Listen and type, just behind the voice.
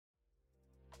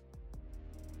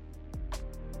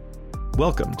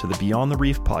Welcome to the Beyond the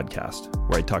Reef podcast,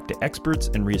 where I talk to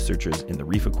experts and researchers in the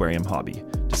reef aquarium hobby,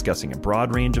 discussing a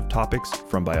broad range of topics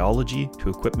from biology to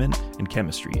equipment and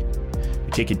chemistry. We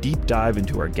take a deep dive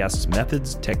into our guests'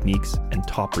 methods, techniques, and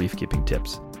top reef keeping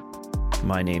tips.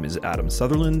 My name is Adam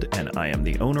Sutherland, and I am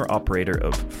the owner-operator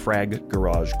of Frag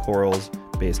Garage Corals,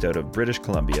 based out of British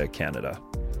Columbia, Canada.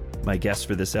 My guest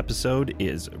for this episode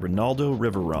is Ronaldo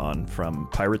Riveron from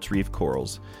Pirates Reef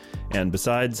Corals. And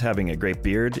besides having a great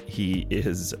beard, he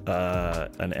is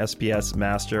an SPS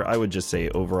master. I would just say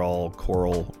overall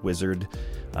coral wizard.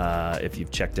 If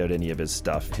you've checked out any of his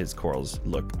stuff, his corals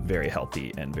look very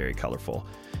healthy and very colorful.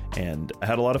 And I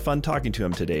had a lot of fun talking to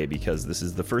him today because this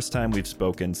is the first time we've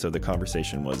spoken, so the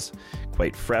conversation was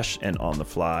quite fresh and on the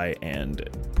fly, and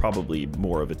probably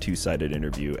more of a two-sided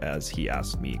interview as he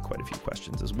asked me quite a few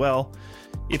questions as well.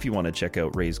 If you want to check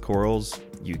out Ray's corals,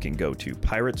 you can go to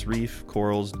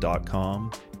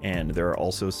piratesreefcorals.com, and there are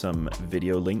also some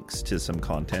video links to some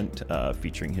content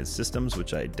featuring his systems,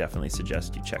 which I definitely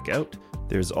suggest you check out.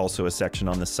 There's also a section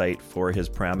on the site for his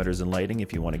parameters and lighting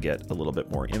if you want to get a little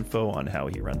bit more info on how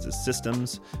he runs his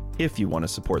systems. If you want to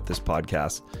support this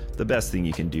podcast, the best thing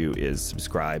you can do is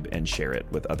subscribe and share it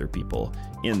with other people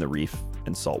in the reef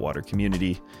and saltwater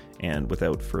community. And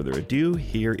without further ado,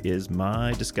 here is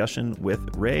my discussion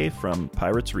with Ray from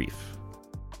Pirates Reef.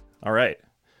 All right,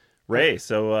 Ray,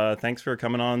 so thanks for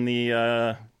coming on the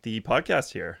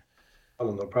podcast here.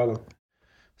 Oh, no problem.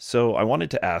 So I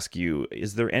wanted to ask you,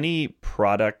 is there any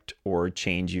product or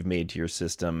change you've made to your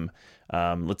system,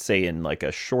 let's say in like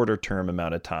a shorter term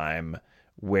amount of time,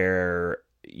 where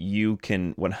you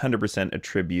can 100%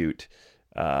 attribute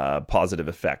positive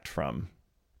effect from?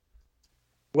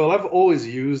 Well, I've always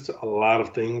used a lot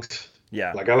of things.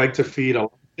 Yeah. Like I like to feed a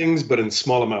lot of things, but in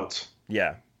small amounts.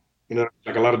 Yeah. You know,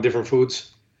 like a lot of different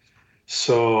foods.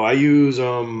 So I use,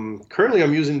 currently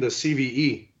I'm using the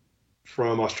CVE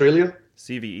from Australia.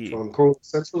 CVE. From Coral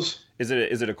Essentials. Is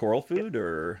it a coral food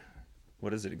or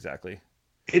what is it exactly?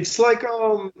 It's like,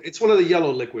 it's one of the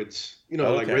yellow liquids, you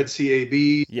know, like Red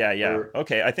CAB. Yeah.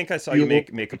 Okay. I think I saw you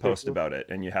make a post about it,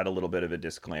 and you had a little bit of a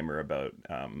disclaimer about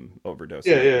overdosing.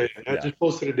 Yeah. I just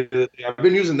posted it the other day. I've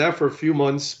been using that for a few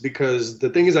months because the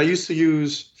thing is I used to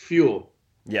use fuel.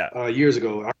 Yeah. Years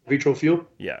ago, vitro fuel.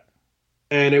 Yeah.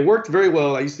 And it worked very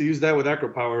well. I used to use that with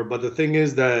AcroPower. But the thing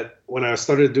is that when I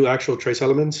started to do actual trace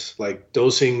elements, like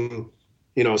dosing,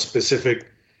 you know,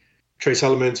 specific trace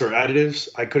elements or additives,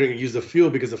 I couldn't use the fuel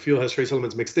because the fuel has trace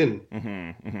elements mixed in.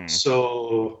 Mm-hmm.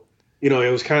 So, you know,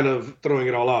 it was kind of throwing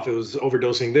it all off. It was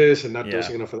overdosing this and not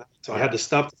dosing enough of that. So I had to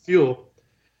stop the fuel.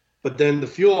 But then the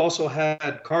fuel also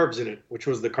had carbs in it, which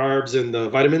was the carbs and the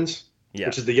vitamins,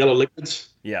 which is the yellow liquids.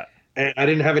 Yeah. And I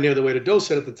didn't have any other way to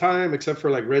dose it at the time, except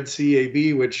for like Red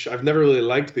CAB, which I've never really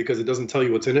liked because it doesn't tell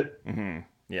you what's in it. Mm-hmm.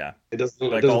 Yeah. It doesn't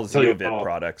like it doesn't all tell you Zeovit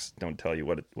products don't tell you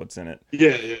what's in it.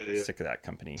 Yeah. Sick of that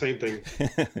company. Same thing.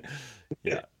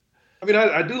 Yeah. I mean,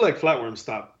 I do like flatworm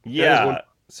stop. Yeah.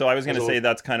 So I was going to say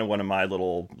that's kind of one of my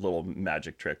little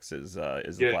magic tricks is the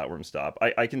flatworm stop.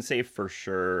 I can say for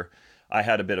sure I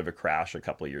had a bit of a crash a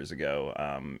couple of years ago,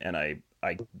 and I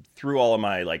threw all of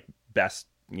my like best,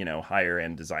 you know, higher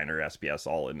end designer SPS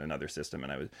all in another system,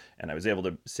 and I was able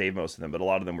to save most of them, but a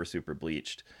lot of them were super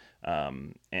bleached,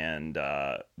 and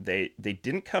they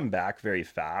didn't come back very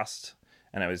fast,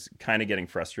 and I was kind of getting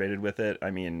frustrated with it.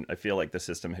 I mean, I feel like the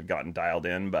system had gotten dialed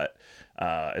in, but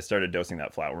I started dosing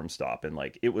that flatworm stop, and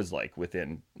like it was like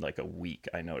within like a week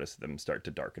I noticed them start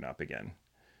to darken up again.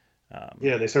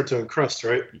 They start to encrust,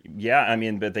 right? Yeah, I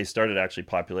mean, but they started actually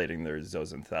populating their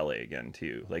zooxanthellae again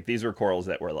too. Like these were corals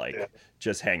that were like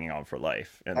just hanging on for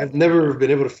life. And I've never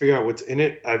been able to figure out what's in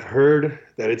it. I've heard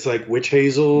that it's like witch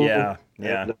hazel. Yeah.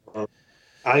 And,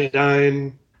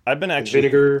 iodine. I've been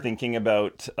actually thinking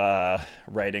about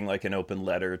writing like an open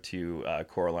letter to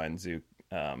Coraline Zoo,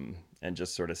 and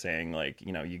just sort of saying like,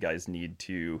 you know, you guys need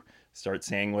to start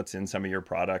saying what's in some of your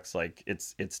products. Like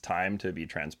it's time to be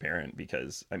transparent,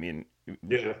 because I mean,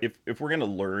 if we're going to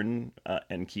learn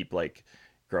and keep like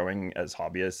growing as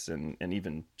hobbyists and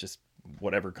even just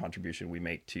whatever contribution we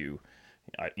make to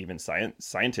even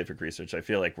scientific research, I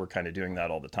feel like we're kind of doing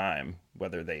that all the time,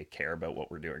 whether they care about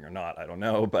what we're doing or not, I don't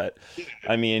know. But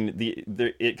I mean,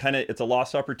 it's a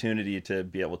lost opportunity to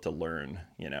be able to learn,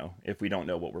 you know, if we don't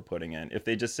know what we're putting in. If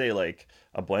they just say like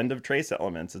a blend of trace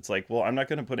elements, it's like, well, I'm not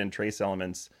going to put in trace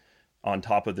elements on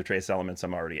top of the trace elements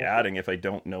I'm already adding if I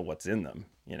don't know what's in them,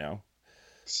 you know?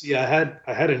 See, I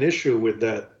had an issue with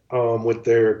that, with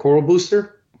their coral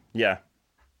booster. Yeah.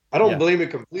 I don't blame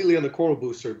it completely on the coral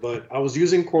booster, but I was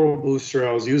using coral booster.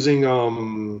 I was using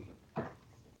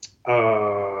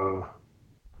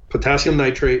potassium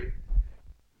nitrate,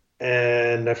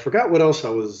 and I forgot what else I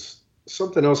was,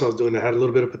 something else I was doing that had a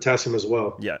little bit of potassium as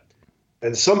well. Yeah.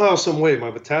 And somehow, some way,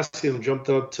 my potassium jumped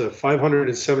up to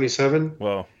 577,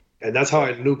 Whoa. and that's how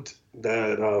I nuked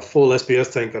that full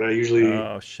SBS tank that I usually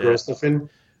Oh grow shit. stuff in.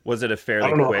 Was it a I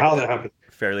don't know how that happened.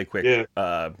 fairly quick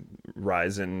Yeah.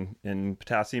 rise in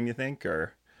potassium, you think,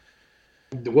 or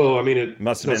Well, I mean,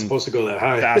 must it's have not been supposed to go that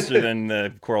high. faster than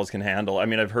the corals can handle? I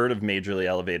mean, I've heard of majorly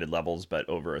elevated levels, but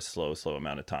over a slow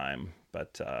amount of time.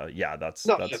 But yeah, No, yeah, that's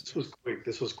this was quick.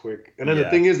 This was quick. And then the yeah,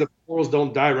 thing is, the corals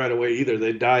don't die right away either.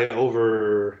 They die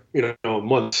over,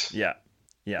 months. yeah,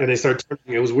 yeah, And they start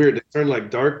turning. It was weird. They turned like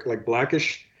dark, like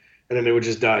blackish, and then they would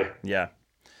just die. yeah.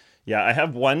 Yeah, I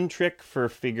have one trick for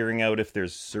figuring out if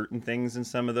there's certain things in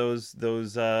some of those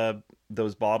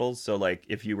bottles. So like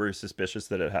if you were suspicious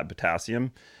that it had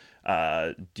potassium,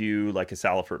 do like a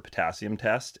Salifert potassium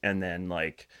test and then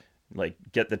like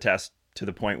get the test to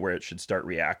the point where it should start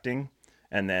reacting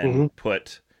and then Hmm.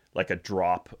 put like a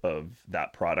drop of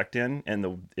that product in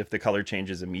and if the color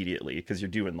changes immediately because you're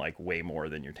doing like way more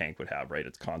than your tank would have, right?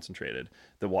 It's concentrated.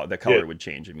 The Yeah. color would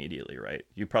change immediately, right?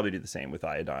 You probably do the same with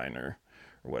iodine or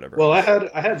whatever Well, I else. had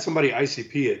I had somebody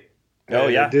ICP it, Oh and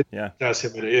it yeah, did yeah,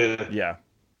 potassium in it. Yeah. yeah,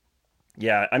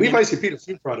 yeah. I We've mean, ICP'd a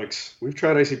few products. We've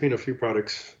tried ICPing a few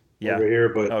products yeah. over here,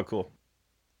 but Oh, cool.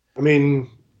 I mean,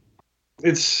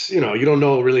 it's, you don't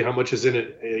know really how much is in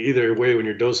it either way when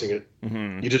you're dosing it.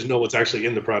 Hmm. You just know what's actually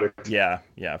in the product. Yeah,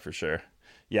 yeah, for sure.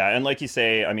 Yeah, and like you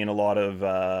say, I mean, a lot of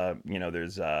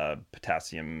there's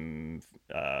potassium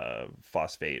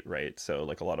phosphate, right? So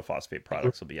like a lot of phosphate Mhm.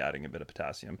 products will be adding a bit of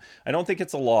potassium. I don't think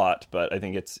it's a lot, but I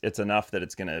think it's enough that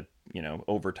it's gonna,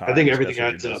 over I time, think everything especially if you're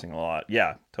adds up. dosing a lot.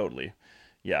 Yeah, totally.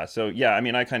 Yeah, so yeah, I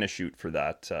mean, I kind of shoot for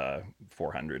that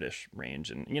 400-ish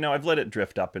range, and I've let it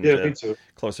drift up Yeah, me into too.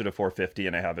 closer to 450,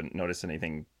 and I haven't noticed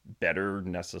anything better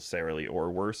necessarily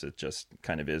or worse. It just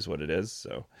kind of is what it is.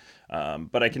 So,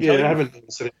 but I can tell Yeah, I you haven't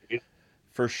noticed anything.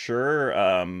 for sure.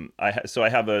 So I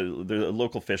have there's a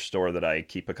local fish store that I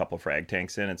keep a couple frag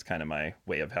tanks in. It's kind of my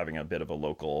way of having a bit of a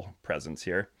local presence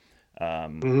here.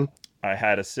 Um, Hmm. I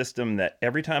had a system that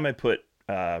every time I put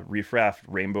Reef Raft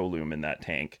Rainbow Loom in that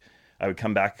tank, I would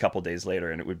come back a couple days later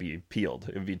and it would be peeled.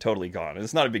 It would be totally gone. And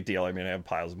it's not a big deal. I mean, I have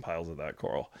piles and piles of that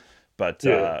coral. But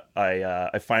Yeah.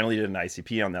 I finally did an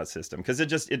ICP on that system because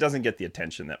it doesn't get the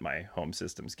attention that my home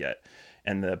systems get,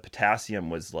 and the potassium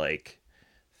was like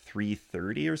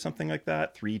 330 or something like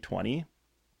that, 320,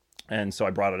 and so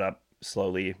I brought it up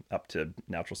slowly up to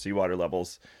natural seawater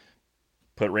levels,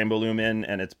 put Rainbow Loom in,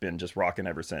 and it's been just rocking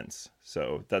ever since.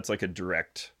 So that's like a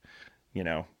direct,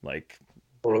 like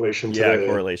Correlation to yeah, the.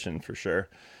 correlation for sure.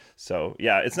 So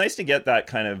yeah, it's nice to get that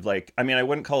kind of like, I mean, I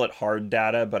wouldn't call it hard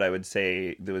data, but I would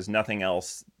say there was nothing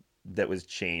else that was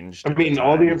changed I at the mean,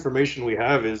 all the time. information we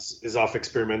have is off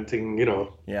experimenting.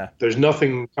 Yeah. There's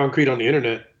nothing concrete on the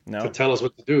internet to No. tell us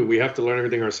what to do. We have to learn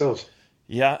everything ourselves.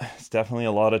 Yeah, it's definitely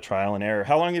a lot of trial and error.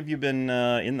 How long have you been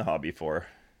in the hobby for?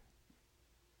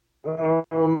 I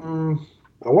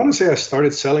want to say I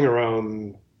started selling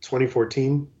around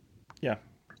 2014, Yeah.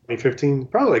 2015,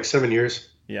 probably like 7 years,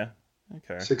 Yeah.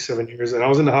 Okay. 6, 7 years. And I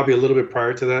was in the hobby a little bit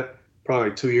prior to that, probably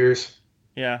like 2 years.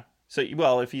 Yeah. So,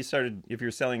 well, if you're selling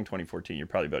 2014, you're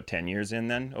probably about 10 years in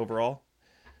then overall,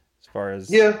 as far as,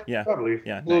 Yeah, yeah. probably.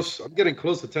 Yeah. Nice. Close. I'm getting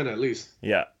close to 10 at least.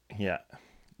 Yeah. Yeah.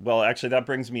 Well, actually, that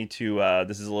brings me to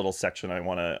this is a little section I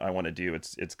want to do.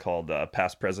 It's called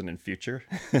past, present, and future,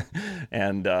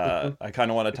 and Mhm. I kind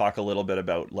of want to talk a little bit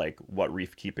about like what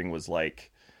reef keeping was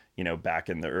like, back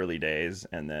in the early days,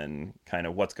 and then kind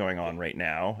of what's going on right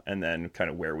now, and then kind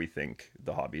of where we think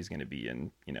the hobby is going to be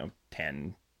in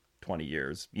 10, 20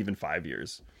 years, even 5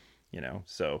 years.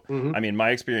 So Mhm. I mean,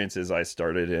 my experience is I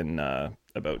started in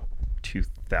about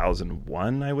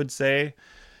 2001, I would say,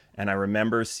 and I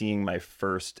remember seeing my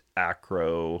first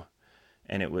acro,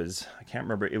 and it was, I can't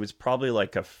remember, it was probably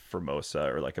like a Formosa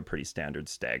or like a pretty standard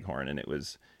staghorn, and it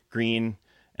was green,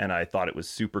 and I thought it was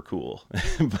super cool.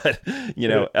 But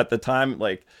Yeah. at the time,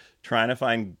 like trying to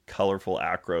find colorful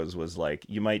acros was like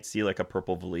you might see like a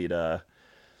purple Velita,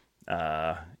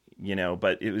 uh,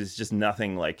 but it was just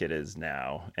nothing like it is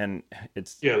now. And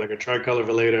it's Yeah, like a tricolor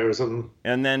Veleta or something.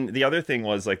 and then the other thing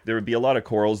was like there would be a lot of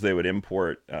corals they would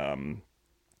import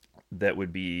that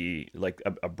would be like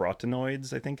a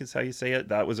brotinoids, I think is how you say it.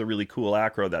 That was a really cool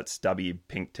acro, that stubby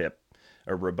pink tip.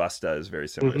 Or robusta is very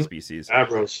similar Hmm. species.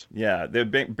 Abros. Yeah, they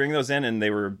bring those in, and they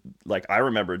were like, I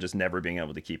remember just never being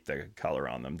able to keep the color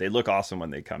on them. They look awesome when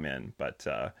they come in, but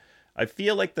I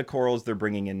feel like the corals they're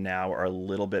bringing in now are a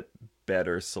little bit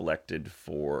better selected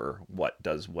for what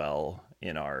does well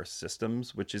in our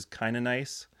systems, which is kind of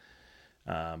nice.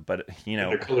 But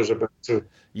And the colors are better too.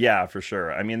 yeah, for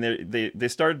sure. I mean, they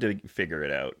started to figure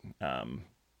it out.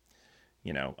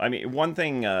 I mean, one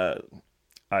thing,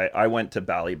 I went to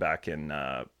Bali back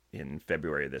in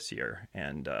February this year,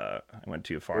 and I went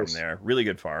to a farm Nice. there, really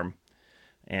good farm,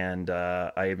 and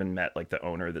I even met like the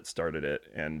owner that started it,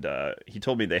 and he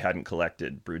told me they hadn't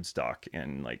collected broodstock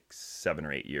in like 7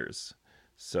 or 8 years.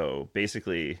 So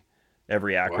basically,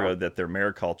 every acro Wow. that they're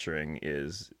mariculturing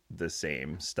is the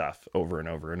same stuff over and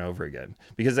over and over again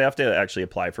because they have to actually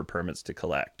apply for permits to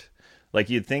collect. Like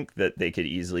you'd think that they could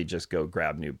easily just go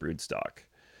grab new broodstock,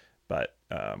 but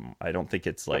I don't think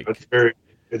it's It's like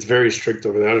very strict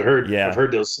over there. I've yeah.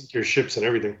 heard they'll sink your ships and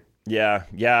everything. Yeah,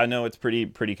 no, it's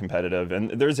pretty competitive, and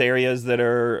there's areas that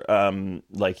are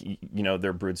like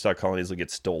their broodstock colonies will get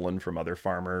stolen from other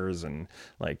farmers, and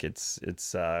like it's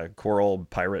coral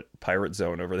pirate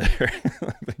zone over there.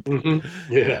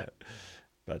 Yeah. Yeah,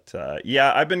 but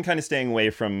yeah, I've been kind of staying away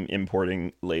from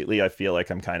importing lately. I feel like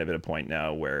I'm kind of at a point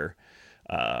now where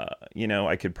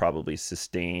I could probably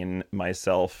sustain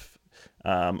myself.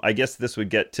 I guess this would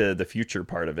get to the future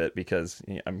part of it because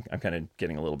I'm kind of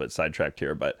getting a little bit sidetracked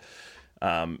here, but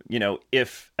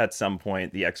if at some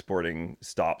point the exporting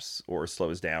stops or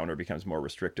slows down or becomes more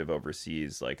restrictive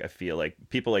overseas, like I feel like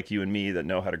people like you and me that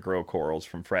know how to grow corals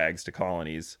from frags to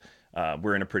colonies,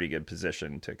 we're in a pretty good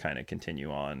position to kind of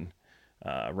continue on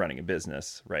running a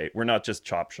business, right? We're not just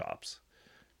chop shops.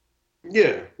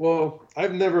 Yeah. Well,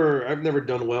 I've never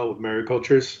done well with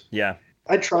maricultures. Yeah,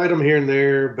 I tried them here and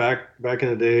there back in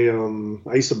the day.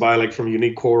 I used to buy like from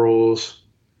Unique Corals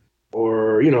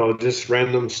or just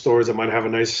random stores that might have a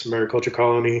nice mariculture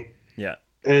colony, yeah.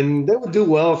 and they would do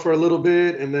well for a little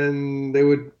bit, and then they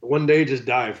would one day just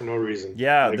die for no reason.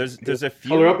 Yeah, Like they there's would a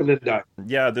color up few and then die.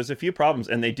 yeah, there's a few problems,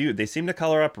 and they seem to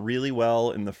color up really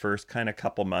well in the first kind of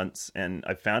couple months, and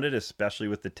I found it especially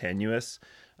with the tenuous.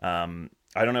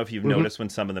 I don't know if you've Hmm. noticed when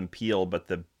some of them peel, but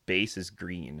the base is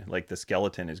green, like the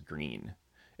skeleton is green.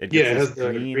 It Yeah, gets it this has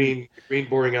the green. green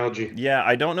boring algae. Yeah,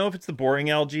 I don't know if it's the boring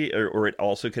algae or it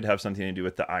also could have something to do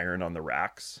with the iron on the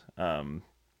racks.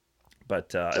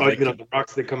 But I'd Oh, like even to, on the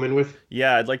rocks they come in with.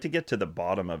 yeah, I'd like to get to the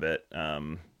bottom of it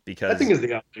I think because it's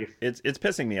the algae. it's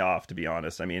pissing me off to be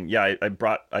honest. I mean, yeah,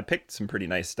 I picked some pretty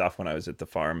nice stuff when I was at the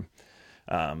farm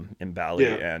in Bali,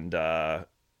 Yeah. and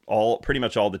all pretty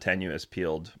much all the tenuous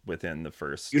peeled within the You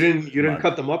first didn't month.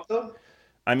 cut them up though?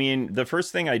 I mean, the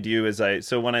first thing I do is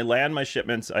so when I land my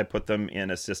shipments, I put them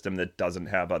in a system that doesn't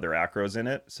have other acros in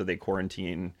it, so they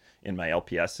quarantine in my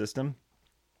LPS system.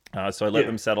 So I let Yeah.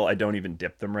 them settle. I don't even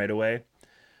dip them right away.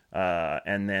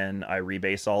 And then I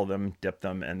rebase all of them, dip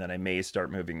them, and then I may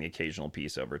start moving the occasional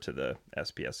piece over to the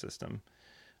SPS system,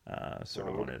 sort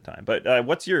of one Um, at a time. But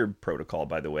what's your protocol,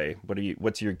 by the way?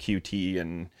 What's your QT?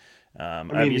 And I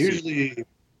mean, obviously, usually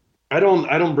I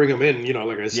don't bring them in.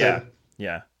 Like I yeah, said,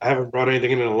 yeah, I haven't brought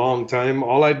anything in a long time.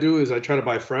 All I do is I try to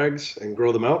buy frags and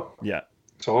grow them out. yeah,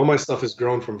 So all my stuff is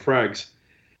grown from frags.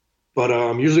 But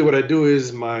usually what I do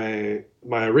is my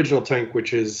original tank,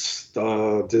 which is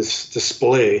this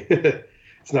display.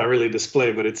 It's not really a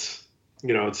display, but it's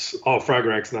all frag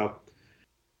racks now.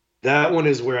 That one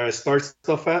is where I start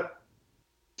stuff at,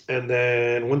 and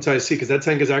then once I see, because that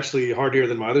tank is actually hardier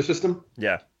than my other system,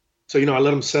 yeah, so I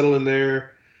let them settle in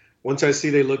there. Once I see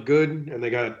they look good and they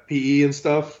got PE and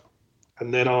stuff,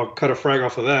 and then I'll cut a frag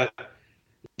off of that,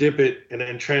 dip it, and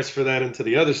then transfer that into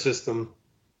the other system,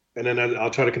 and then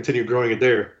I'll try to continue growing it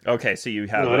there. okay. So you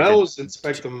have And I like a always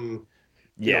inspect them,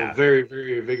 yeah, very,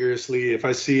 very vigorously. If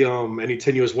I see any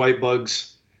tenuous white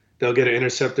bugs, they'll get an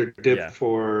interceptor dip yeah,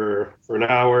 for an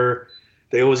hour.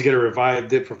 They always get a revived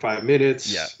dip for 5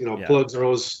 minutes. yeah, yeah, Plugs are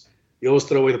always you always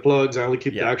throw away the plugs. I only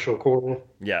keep the yeah. actual coral.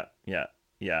 Yeah, yeah,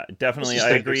 yeah. It's Definitely, just I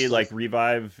standard agree. Like stuff.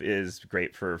 Revive is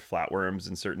great for flatworms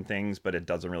and certain things, but it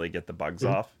doesn't really get the bugs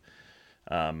Mhm. off.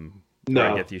 Or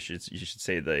I No, guess you should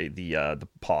say the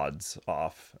pods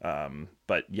off.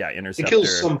 But yeah, it kills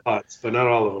interceptor. some pots, but not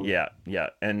all of them. Yeah, yeah.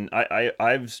 And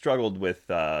I've struggled with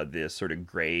the sort of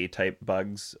gray type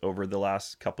bugs over the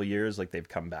last couple years. Like they've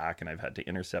come back, and I've had to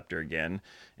interceptor again.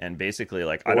 And basically,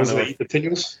 like The I don't ones know that if eat the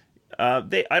tenuous.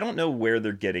 I don't know where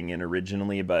they're getting in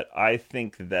originally, but I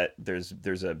think that there's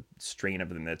a strain of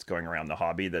them that's going around the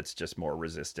hobby that's just more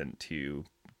resistant to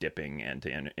dipping and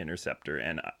to interceptor.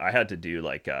 And I had to do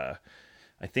like I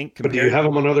think But do you compared. have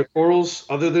them on other corals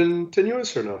other than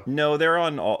tenuous or no? No, they're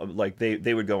on all like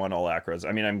they would go on all acros.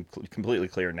 I mean, I'm completely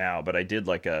clear now, but I did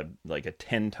like a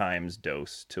 10 times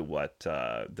dose to what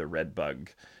the red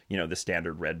bug, the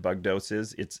standard red bug dose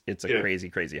is. It's a Yeah.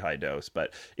 crazy high dose.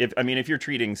 But if you're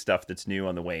treating stuff that's new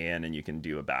on the way in and you can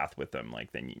do a bath with them,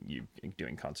 like then you're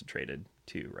doing concentrated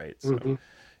too, right? So Hmm.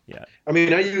 Yeah. I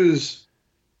mean, I use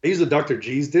the Dr.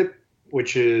 G's dip,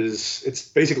 which is it's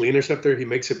basically interceptor. He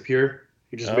makes it pure.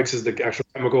 He just Oh, mixes the actual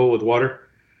chemical with water.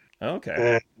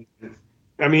 okay. And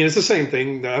I mean, it's the same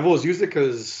thing. I've always used it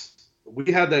because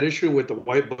we had that issue with the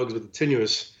white bugs with the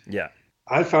tenuous. Yeah.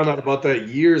 I found out about that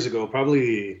years ago,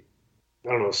 probably I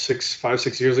don't know,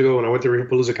 6 years ago when I went to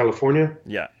Reef, California.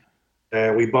 Yeah.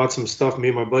 And we bought some stuff. Me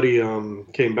and my buddy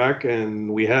came back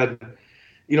and we had,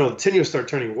 the tenuous start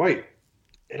turning white.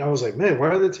 And I was like, man, why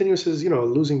are the tenuouses,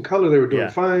 losing color? They were doing Yeah.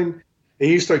 fine. And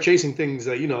you start chasing things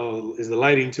that, is the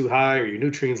lighting too high or your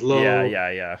nutrients low? Yeah. Yeah.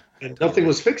 Yeah. And Totally. nothing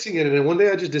was fixing it. And then one day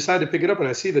I just decided to pick it up and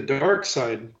I see the dark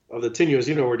side of the tenuous,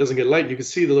 where it doesn't get light. And you can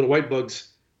see the little white bugs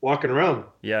walking around.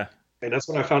 Yeah. And that's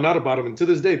when I found out about them. And to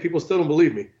this day, people still don't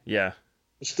believe me. Yeah.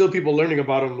 There's still people learning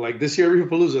about them. Like this year at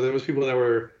Reefapalooza, there was people that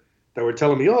were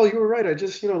telling me, "Oh, you were right. I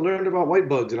just learned about white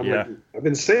bugs." And I'm like, "I've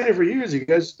been saying it for years. You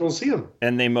guys don't see them."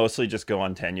 And they mostly just go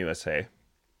on tenuous, hey?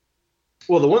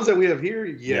 Well, the ones that we have here,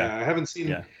 Yeah. I haven't seen.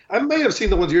 Yeah. I may have seen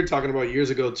the ones you're talking about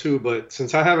years ago too, but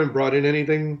since I haven't brought in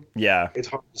anything, Yeah. it's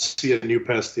hard to see a new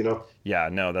pest. Yeah,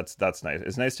 no, that's nice.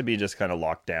 It's nice to be just kind of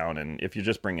locked down, and if you're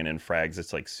just bringing in frags,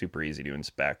 it's like super easy to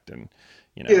inspect, and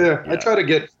Yeah, I try to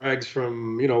get frags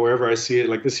from wherever I see it.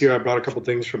 Like this year, I brought a couple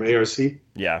things from ARC.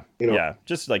 Yeah,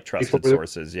 just like trusted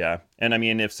sources. Yeah, and I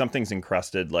mean, if something's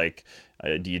encrusted, like,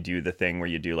 do you do the thing where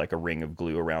you do like a ring of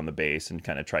glue around the base and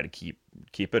kind of try to keep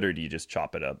it, or do you just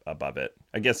chop it up above it?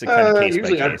 I guess it kind of case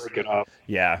usually by I case. break it off.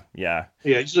 Yeah. Yeah,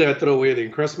 usually I throw away the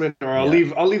encrustment, or I'll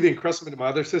leave the encrustment in my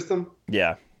other system.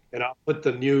 Yeah. And I'll put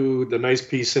the nice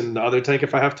piece in the other tank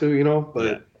if I have to, but.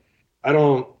 Yeah. I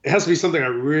don't. It has to be something I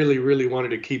really, really wanted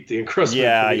to keep the encrustment.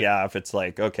 Yeah. If it's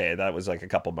like, okay, that was like a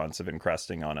couple months of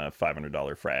encrusting on a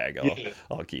 $500 frag,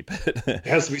 I'll keep it. It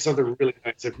has to be something really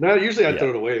nice. If not, usually I throw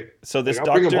it away. So this I'll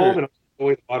bring them home and I'll throw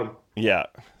away the bottom. Yeah.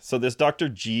 So this Dr.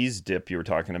 G's dip you were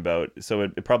talking about, so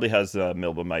it probably has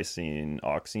milbomycin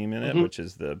oxime in it, which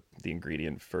is the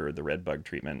ingredient for the red bug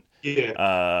treatment.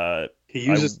 Yeah. He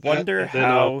uses. I wonder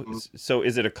how. So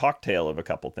is it a cocktail of a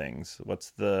couple things?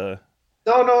 What's the?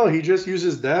 No, he just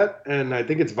uses that, and I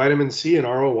think it's vitamin C and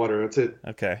RO water. That's it.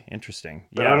 Okay, interesting.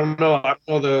 But I don't know. I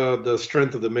don't know the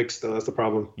strength of the mix, though. That's the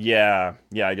problem. Yeah.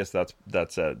 I guess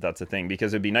that's a thing,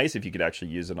 because it'd be nice if you could actually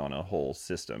use it on a whole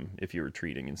system if you were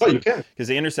treating instead. Oh, you can. Because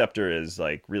the interceptor is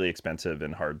like really expensive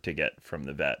and hard to get from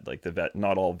the vet. Like the vet,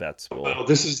 not all vets will. Well,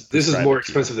 this is more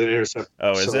expensive than interceptor.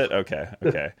 Oh, is it? Okay.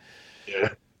 Yeah.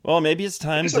 Well, maybe it's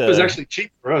time to. It's actually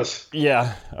cheap for us.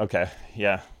 Yeah. Okay.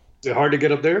 Yeah. Is it hard to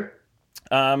get up there?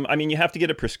 I mean, you have to get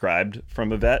it prescribed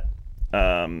from a vet,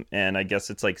 and I guess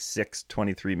it's like 6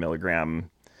 23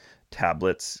 milligram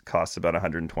tablets costs about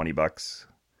 $120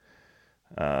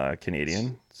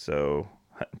 Canadian, so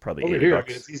probably over $80. Here, I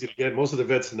mean, it's easy to get. Most of the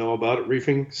vets know about it,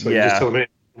 reefing, so you just tell them, hey,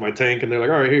 my tank, and they're like,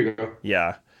 all right, here you go.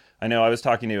 Yeah, I know. I was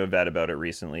talking to a vet about it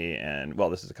recently, and well,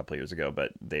 this is a couple of years ago,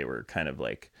 but they were kind of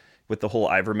like with the whole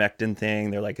ivermectin thing.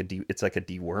 They're like it's like a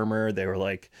dewormer. They were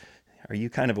like, are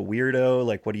you kind of a weirdo?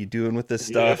 Like, what are you doing with this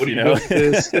stuff? What are you doing with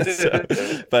this?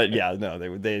 So, but yeah, no,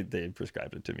 they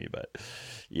prescribed it to me, but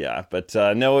yeah, but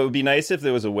no, it would be nice if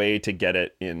there was a way to get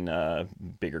it in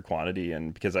bigger quantity.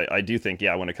 And because I do think,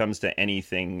 when it comes to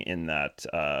anything in that,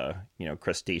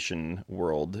 crustacean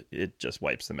world, it just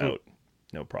wipes them out.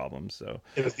 No problem. So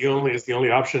it's the only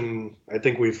option I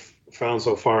think we've found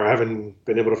so far. I haven't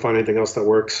been able to find anything else that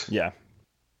works.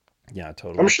 Yeah,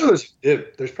 totally. I'm sure there's a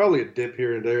dip. There's probably a dip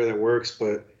here and there that works,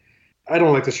 but I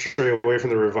don't like to stray away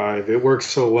from the Revive. It works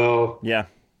so well. Yeah.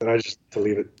 That I just have to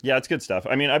leave it. Yeah, it's good stuff.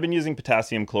 I mean, I've been using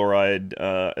potassium chloride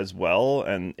as well,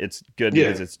 and it's good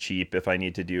because it's cheap if I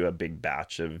need to do a big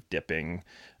batch of dipping.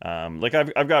 Like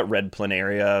I've got red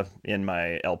planaria in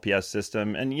my LPS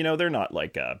system, and they're not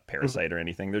like a parasite or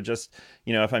anything. They're just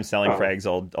if I'm selling frags,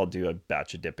 I'll do a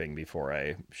batch of dipping before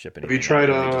I ship anything. Have you tried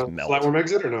flatworm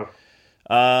exit or no?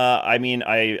 I mean,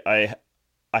 I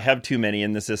have too many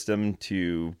in the system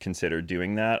to consider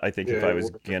doing that. I think if I was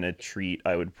gonna treat,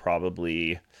 I would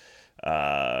probably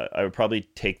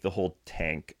take the whole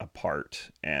tank apart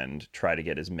and try to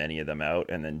get as many of them out,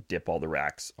 and then dip all the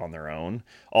racks on their own.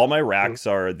 All my racks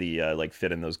are the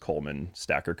fit in those Coleman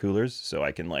stacker coolers, so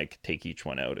I can like take each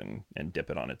one out and dip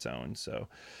it on its own. So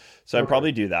I'd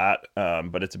probably do that,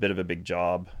 but it's a bit of a big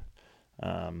job.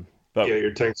 But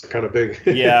your tanks are kind of big.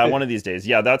 Yeah, one of these days.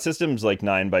 Yeah, that system's like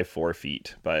 9 by 4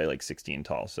 feet by like 16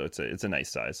 tall, so it's a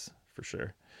nice size for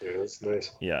sure. Yeah, that's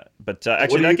nice. Yeah, but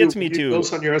actually that gets me to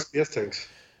dose on your SPS tanks.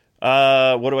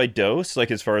 What do I dose?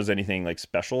 Like as far as anything like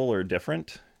special or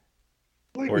different?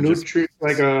 Like nutrient,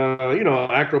 like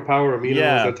acro power, amino,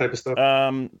 that type of stuff.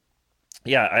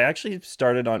 Yeah, I actually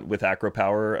started on with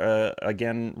AcroPower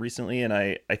again recently, and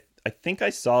I think I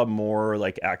saw more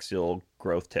like axial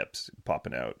growth tips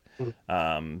popping out. Mm.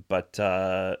 But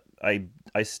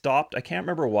I stopped. I can't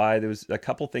remember why. There was a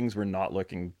couple things were not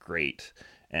looking great,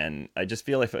 and I just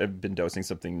feel like I've been dosing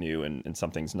something new, and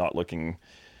something's not looking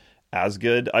as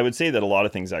good. I would say that a lot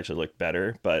of things actually look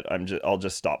better, but I'll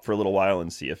just stop for a little while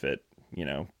and see if it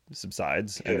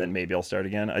subsides, and Yeah. then maybe I'll start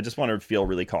again. I just want to feel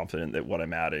really confident that what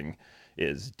I'm adding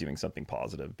is doing something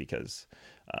positive because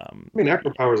I mean,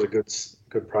 AcroPower is a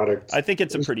good product. I think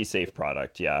it's a pretty safe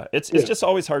product. Yeah, it's Yeah. just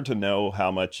always hard to know how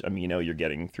much amino you're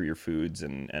getting through your foods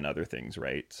and other things,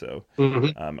 right? So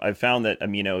Hmm. I've found that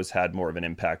aminos had more of an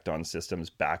impact on systems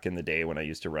back in the day when I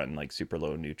used to run like super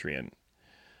low nutrient,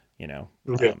 you know.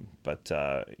 Yeah. But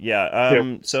yeah, Yeah.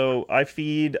 so I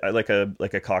feed like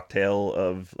a cocktail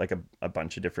of like a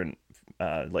bunch of different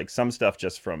like some stuff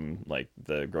just from like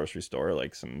the grocery store,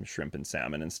 like some shrimp and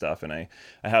salmon and stuff, and I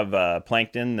have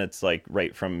plankton that's like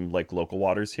right from like local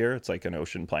waters here. It's like an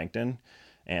ocean plankton,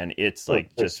 and it's Oh,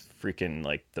 like nice. just freaking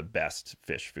like the best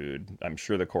fish food. I'm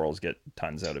sure the corals get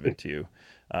tons out of it too.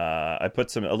 I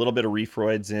put a little bit of reef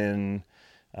in.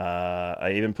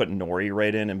 I even put nori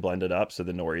right in and blend it up, so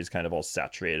the nori is kind of all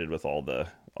saturated with all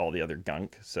the other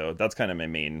gunk. So that's kind of my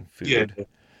main Yeah. food.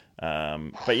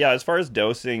 But yeah, as far as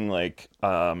dosing, like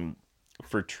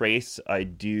for trace, I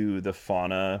do the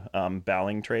fauna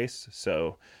baling trace.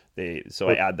 So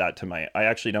I add that to my. I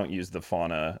actually don't use the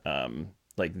fauna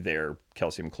like their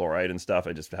calcium chloride and stuff.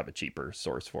 I just have a cheaper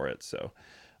source for it. So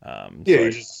Yeah, so I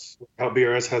you just how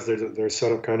BRS has their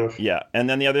setup kind of. yeah, and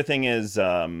then the other thing is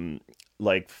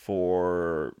like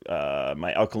for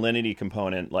my alkalinity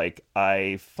component, like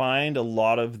I find a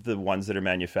lot of the ones that are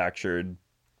manufactured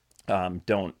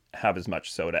don't have as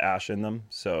much soda ash in them.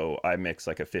 So I mix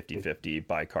like a 50-50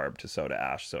 bicarb to soda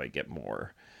ash so I get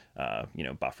more,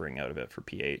 buffering out of it for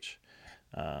pH.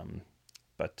 Um,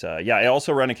 but yeah, I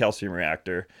also run a calcium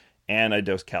reactor and I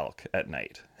dose calc at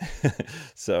night.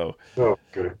 So Oh,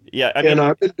 okay. yeah, I Yeah, mean, no,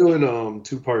 I've been doing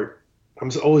two part.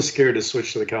 Always scared to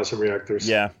switch to the calcium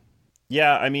reactors. yeah.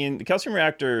 Yeah, I mean, the calcium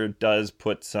reactor does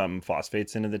put some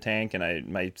phosphates into the tank, and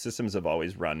my systems have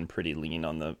always run pretty lean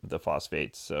on the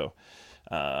phosphates.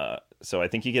 So I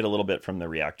think you get a little bit from the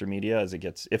reactor media as it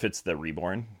gets if it's the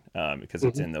reborn, because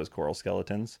it's Hmm. in those coral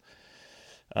skeletons.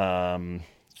 Um,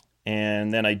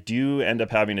 and then I do end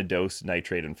up having to dose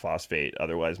nitrate and phosphate,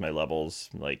 otherwise my levels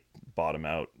like bottom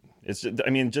out. It's just,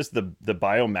 I mean, just the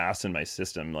biomass in my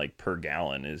system, like per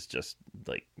gallon, is just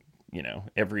like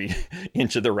every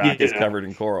inch of the rack is Yeah, covered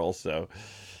in coral. So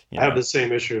you I have know, the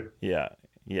same issue. yeah,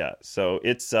 yeah. So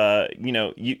it's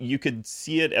you could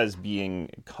see it as being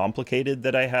complicated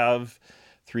that I have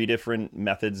three different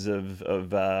methods of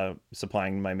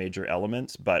supplying my major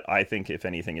elements, but I think if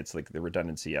anything, it's like the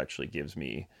redundancy actually gives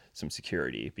me some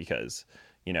security because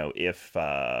if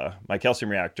my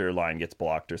calcium reactor line gets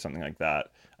blocked or something like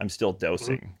that, I'm still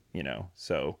Mhm. dosing.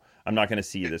 So I'm not going to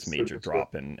see this So, major so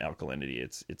drop in alkalinity.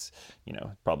 It's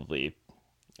probably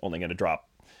only going to drop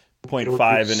zero you point don't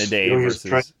 0.5 in a use you day don't use a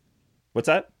trident. versus what's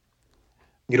that?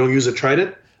 You don't use a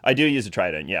trident. I do use a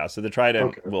trident, yeah. So the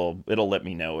trident Okay. it'll let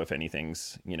me know if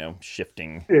anything's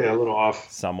shifting Yeah, a little off.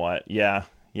 somewhat. Yeah,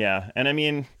 yeah. And I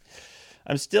mean,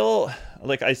 I'm still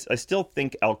like I still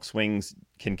think elk swings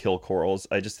can kill corals.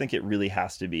 I just think it really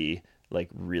has to be like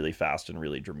really fast and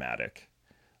really dramatic.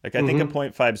 Like I think a Hmm.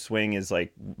 point 0.5 swing is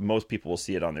like most people will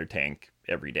see it on their tank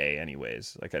every day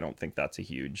anyways. Like I don't think that's a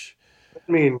huge,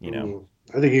 I mean, you know.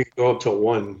 I think you can go up to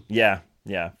one. Yeah,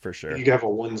 yeah, for You sure. can have a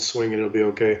one swing and it'll be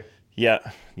okay.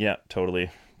 Yeah, yeah,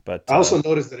 totally. But I also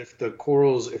noticed that if the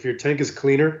corals, if your tank is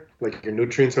cleaner, like your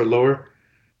nutrients are lower,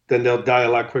 then they'll die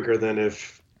a lot quicker than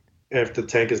if the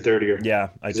tank is dirtier. yeah,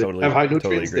 I Because if you have totally high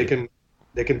totally nutrients, they agree.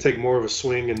 can take more of a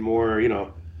swing and more,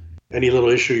 any little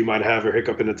issue you might have or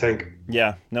hiccup in the tank.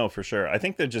 Yeah, no, for sure. I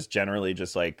think they're just generally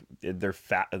just like they're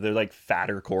fat. They're like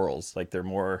fatter corals. Like they're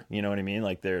more, you know what I mean?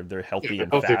 Like they're Yeah, healthy they're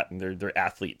and healthier. fat, and they're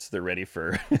athletes. They're ready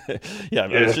for. Yeah,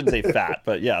 I Yeah. shouldn't say fat,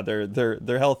 but yeah,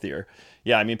 they're healthier.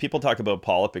 Yeah, I mean, people talk about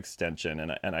polyp extension,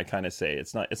 and I kind of say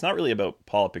it's not really about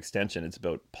polyp extension. It's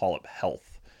about polyp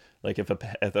health. Like if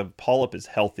a polyp is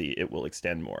healthy, it will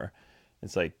extend more.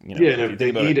 It's like Yeah, and if you if think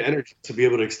they about it. need energy to be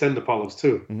able to extend the polyps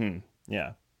too.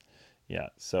 Yeah. Yeah,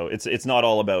 so it's not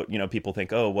all about people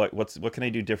think, oh, what can I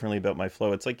do differently about my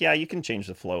flow? It's like, yeah, you can change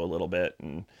the flow a little bit,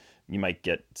 and you might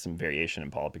get some variation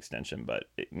in polyp extension, but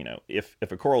if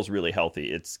a coral's really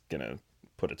healthy, it's gonna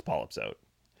put its polyps out.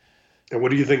 And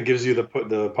what do you think gives you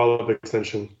the polyp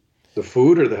extension? The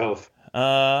food or the health?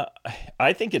 Uh,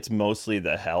 I think it's mostly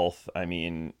the health. I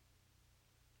mean,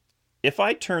 if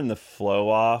I turn the flow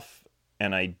off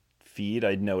and I feed,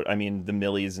 I'd note, I mean, the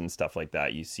millies and stuff like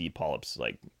that, you see polyps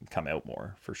like come out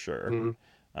more for sure.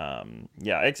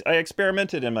 Yeah, I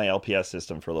experimented in my LPS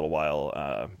system for a little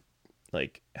while,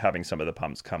 like having some of the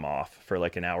pumps come off for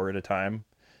like an hour at a time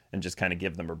and just kind of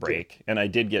give them a break. And I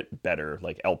did get better,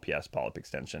 like LPS polyp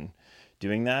extension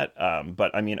doing that.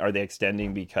 But I mean, are they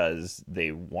extending because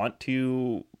they want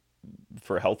to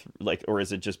for health, like, or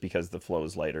is it just because the flow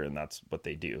is lighter and that's what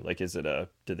they do? Like, is it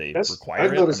do they require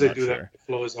I've it? noticed I'm they not do sure. that. The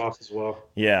flow is off as well.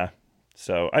 Yeah.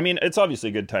 So, I mean, it's obviously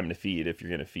a good time to feed if you're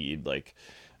going to feed. Like,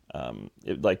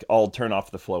 like I'll turn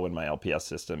off the flow in my LPS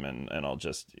system, and I'll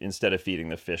just, instead of feeding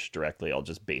the fish directly, I'll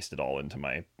just baste it all into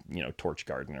my, torch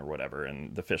garden or whatever,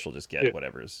 and the fish will just get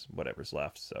whatever's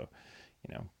left. So,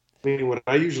 I mean, what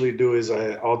I usually do is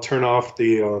I'll turn off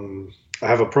the I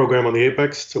have a program on the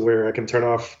Apex to where I can turn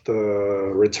off the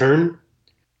return,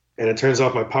 and it turns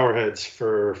off my power heads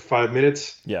for 5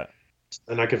 minutes. Yeah.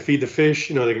 And I can feed the fish.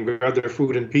 They can grab their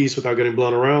food in peace without getting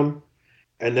blown around.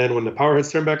 And then when the power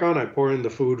heads turn back on, I pour in the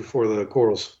food for the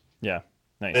corals. Yeah.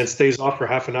 Nice. And it stays off for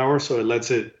half an hour, so it lets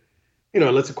it, it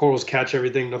lets the corals catch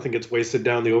everything. Nothing gets wasted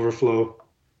down the overflow.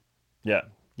 Yeah.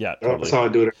 Yeah, totally. That's how I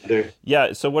do it every day.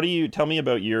 Yeah. So tell me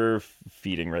about your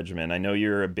feeding regimen. I know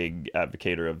you're a big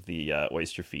advocator of the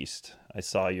oyster feast. I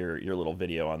saw your little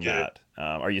video on that.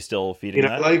 Are you still feeding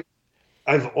that?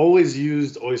 I've always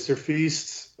used oyster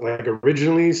feasts. Like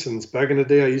originally, since back in the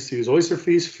day, I used to use oyster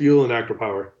feast, fuel, and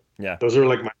acropower. Yeah. Those are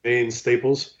like my main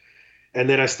staples. And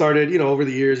then I started, over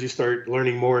the years, you start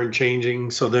learning more and changing.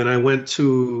 So then I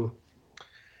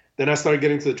started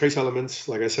getting to the trace elements,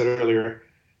 like I said earlier.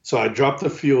 So I dropped the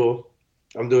fuel.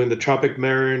 I'm doing the Tropic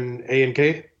Marin A and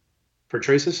K for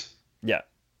traces. Yeah.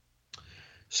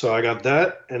 So I got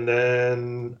that. And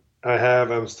then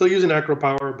I'm still using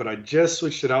acropower, but I just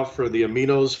switched it out for the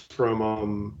aminos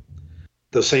from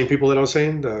the same people that I was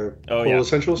saying, the Whole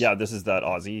Essentials. Yeah, this is that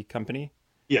Aussie company.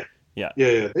 Yeah. Yeah.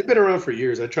 Yeah. They've been around for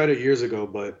years. I tried it years ago,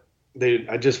 but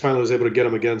I just finally was able to get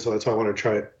them again, so that's why I want to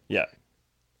try it. Yeah.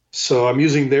 So I'm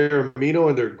using their amino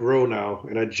and their grow now,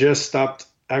 and I just stopped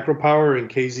acropower and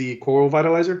KZ coral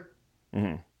vitalizer.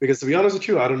 Mm-hmm. Because to be honest with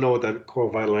you, I don't know what that coral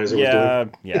vitalizer was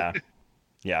doing.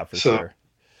 Yeah, for sure.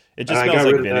 It just I smells got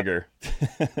like rid of vinegar.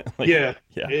 Yeah.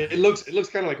 Yeah. It looks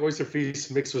kind of like oyster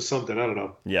feast mixed with something. I don't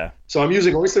know. Yeah. So I'm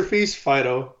using oyster feast,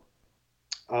 Fido,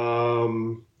 the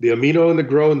amino and the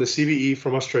grow and the CVE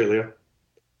from Australia.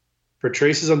 For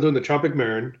traces, I'm doing the Tropic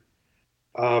Marin.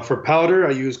 For powder,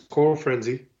 I use Coral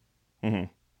Frenzy.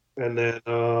 Mm-hmm. And then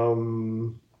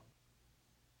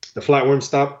the flatworm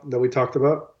stop that we talked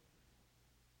about.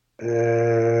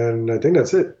 And I think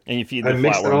that's it. And you feed the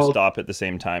flatworm stop at the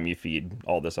same time you feed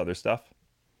all this other stuff?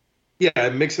 Yeah, I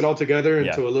mix it all together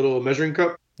into a little measuring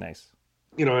cup. Nice.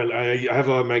 I have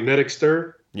a magnetic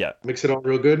stir. Yeah. Mix it all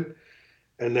real good.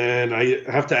 And then I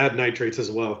have to add nitrates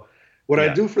as well. What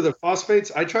I do for the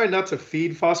phosphates, I try not to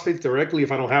feed phosphates directly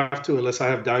if I don't have to, unless I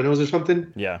have dinos or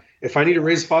something. Yeah. If I need to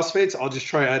raise phosphates, I'll just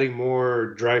try adding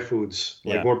more dry foods,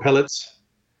 like more pellets.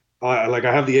 Like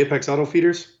I have the Apex auto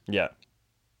feeders. Yeah.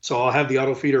 So I'll have the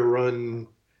auto feeder run,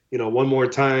 one more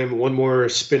time, one more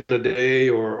spin a day,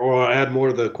 or I'll add more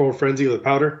of the Coral Frenzy or the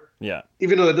powder. Yeah.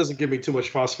 Even though that doesn't give me too much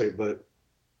phosphate, but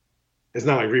it's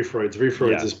not like Reefroids.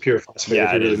 Reefroids is pure phosphate.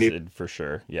 Yeah, it is for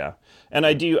sure. Yeah. And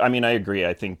I agree.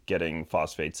 I think getting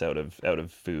phosphates out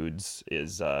of foods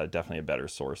is definitely a better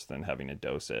source than having to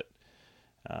dose it.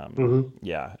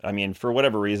 Yeah. I mean, for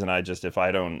whatever reason, if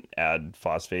I don't add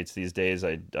phosphates these days,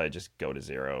 I just go to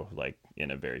zero, like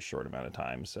in a very short amount of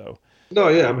time. So. No,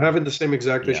 yeah, I'm having the same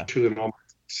exact issue in all my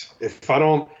tanks. If I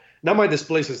don't, not my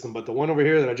display system, but the one over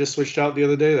here that I just switched out the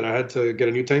other day that I had to get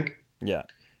a new tank. Yeah.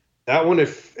 That one,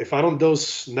 if I don't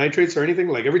dose nitrates or anything,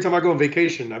 like every time I go on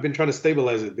vacation, I've been trying to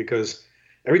stabilize it because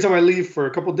every time I leave for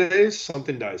a couple of days,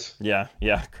 something dies. Yeah,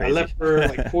 crazy. I left for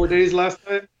like 4 days last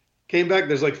time. Came back,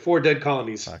 there's like 4 dead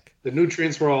colonies. Fuck. The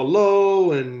nutrients were all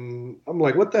low, and I'm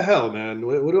like, what the hell, man?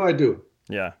 What do I do?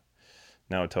 Yeah.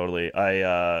 No, totally.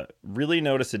 I really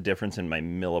notice a difference in my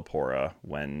millipora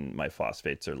when my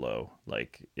phosphates are low.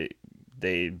 Like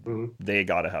they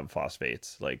got to have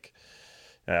phosphates. Like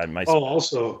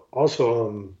also,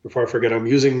 before I forget, I'm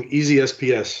using Easy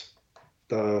SPS,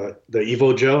 the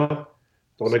Evo gel,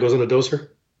 the one that goes in the doser.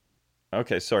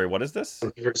 Okay, sorry. What is this?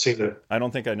 I've never seen that. I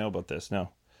don't think I know about this. No.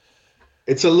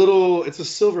 It's a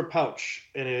silver pouch,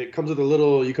 and it comes with a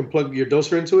little, you can plug your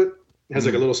doser into it. It has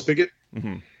like a little spigot.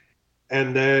 Mm-hmm.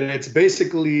 And then it's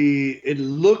basically, it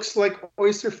looks like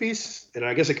oyster feast, and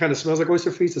I guess it kind of smells like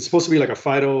oyster feast. It's supposed to be like a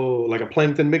phyto, like a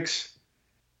plankton mix.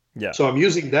 Yeah. So I'm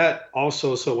using that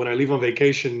also, so when I leave on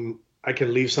vacation, I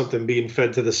can leave something being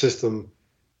fed to the system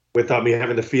without me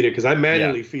having to feed it because I Yeah.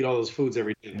 manually feed all those foods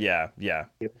every day. Yeah. Yeah.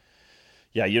 Yeah.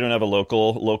 Yeah. You don't have a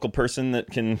local person that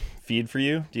can feed for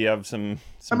you? Do you have I some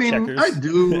mean, checkers?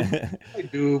 I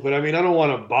do, but I mean, I don't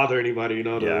want to bother anybody,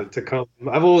 Yeah. to come.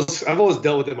 I've always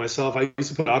dealt with it myself. I used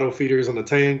to put auto feeders on the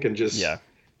tank and Yeah.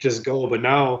 just go, but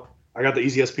now I got the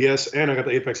Easy SPS and I got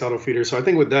the Apex auto feeder, so I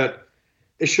think with that,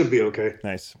 it should be okay.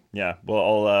 Nice. Yeah.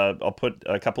 Well, I'll put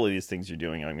a couple of these things you're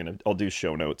doing. I'll do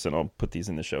show notes and I'll put these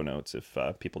in the show notes if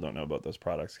people don't know about those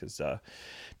products because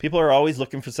people are always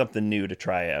looking for something new to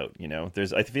try out.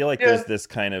 I feel like there's Yeah, this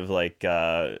kind of like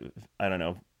I don't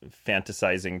know,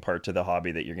 fantasizing part to the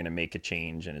hobby that you're going to make a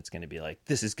change and it's going to be like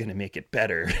this is going to make it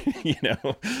better. you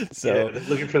know. yeah, So they're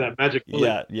looking for that magic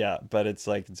bullet. yeah, but it's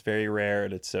like it's very rare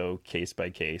and it's so case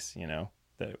by case.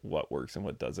 That what works and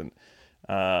what doesn't.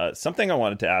 Something I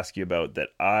wanted to ask you about that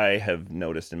I have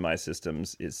noticed in my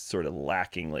systems is sort of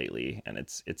lacking lately, and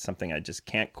it's something I just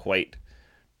can't quite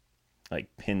like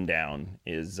pin down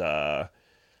is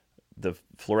the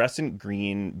fluorescent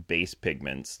green base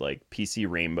pigments. Like PC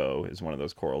Rainbow is one of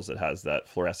those corals that has that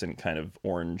fluorescent kind of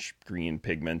orange green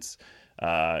pigments.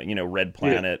 Red Yeah.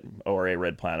 Planet or a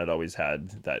Red Planet always had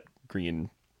that green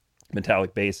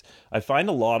metallic base. I find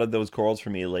a lot of those corals for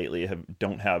me lately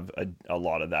don't have a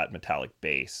lot of that metallic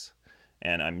base,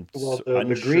 and I'm Well,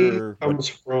 the green unsure what. comes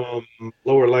from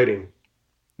lower lighting.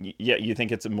 Yeah, you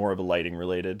think it's more of a lighting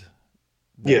related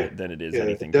Yeah, than it is yeah, it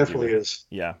anything to do definitely with. is.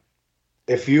 Yeah,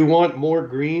 If you want more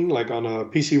green, like on a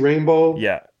PC Rainbow,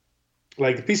 yeah,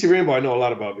 like the PC Rainbow, I know a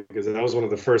lot about because that was one of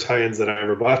the first high ends that I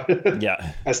ever bought.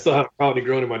 yeah, I still have a colony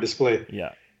growing in my display.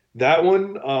 yeah, That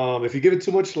one, if you give it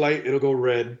too much light, it'll go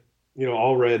red,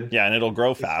 all red. yeah, and it'll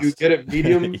grow If you fast. get it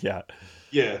medium, Yeah,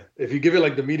 yeah. If you give it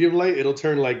like the medium light, it'll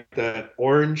turn like that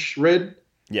orange red.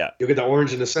 yeah, You'll get that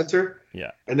orange in the center.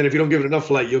 yeah, And then if you don't give it enough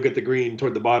light, you'll get the green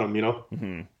toward the bottom.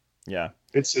 hmm yeah.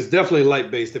 It's definitely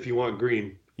light based if you want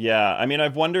green. Yeah, I mean,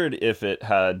 I've wondered if it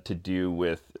had to do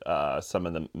with some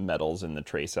of the metals in the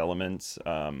trace elements.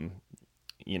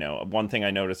 One thing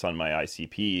I notice on my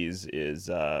ICPs is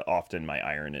often my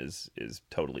iron is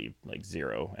totally like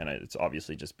zero, and it's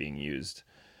obviously just being used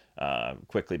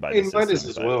quickly by I the mean, mine is system.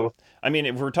 as But well. I mean,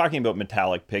 if we're talking about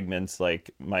metallic pigments,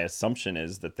 like my assumption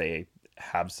is that they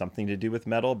have something to do with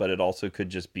metal, but it also could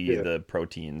just be Yeah. the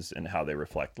proteins and how they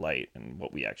reflect light and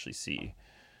what we actually see.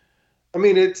 I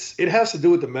mean, it has to do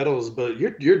with the metals, but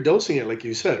you're dosing it like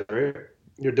you said, right?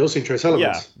 You're dosing trace Yeah,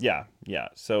 elements. yeah, yeah.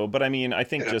 So, but I mean, I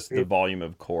think Yeah. just the volume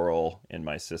of coral in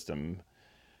my system,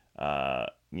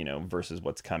 versus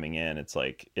what's coming in, it's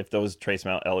like if those trace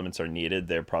elements are needed,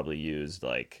 they're probably used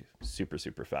like super,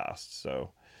 super fast.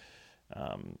 So,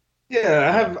 um, Yeah,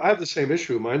 yeah, I have the same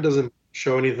issue. Mine doesn't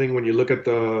show anything when you look at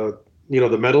the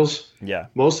metals. yeah,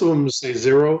 Most of them say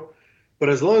zero, but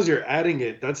as long as you're adding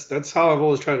it, that's how I've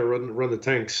always tried to run the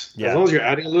tanks. As yeah. long as you're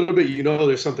adding a little bit,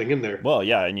 there's something in there. Well,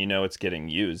 yeah, and it's getting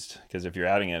used because if you're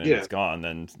adding it and Yeah. it's gone,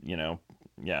 then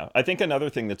yeah. I think another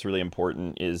thing that's really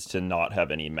important is to not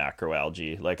have any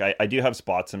macroalgae. Like I do have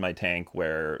spots in my tank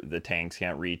where the tanks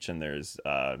can't reach, and there's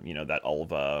that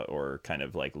ulva or kind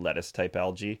of like lettuce type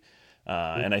algae,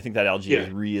 and I think that algae is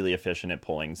Yeah, really efficient at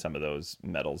pulling some of those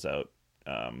metals out.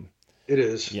 Um, it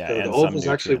is. yeah, The and Ulva some is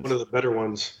actually one nutrients. of the better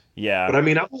ones. But Yeah, I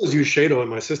mean, I always use Shado in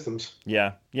my systems.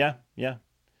 yeah, yeah, yeah.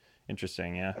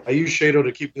 Interesting. Yeah. I use Shado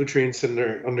to keep nutrients in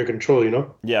there under control.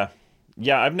 Yeah,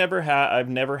 yeah. I've never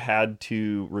had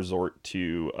to resort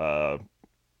to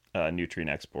nutrient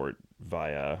export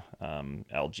via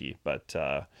algae, but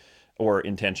or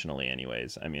intentionally,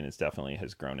 anyways. I mean, it's definitely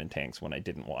has grown in tanks when I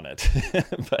didn't want it,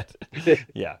 but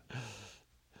yeah,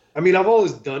 I mean, I've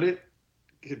always done it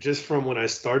just from when I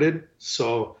started.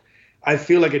 So I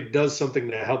feel like it does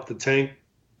something to help the tank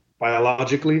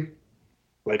biologically.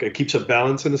 Like it keeps a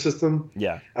balance in the system.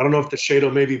 yeah, I don't know if the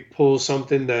Shado maybe pulls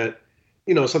something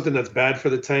something that's bad for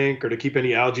the tank or to keep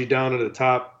any algae down at the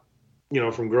top,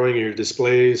 from growing in your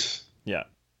displays. yeah.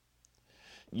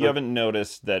 You But haven't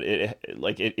noticed that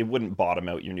it wouldn't bottom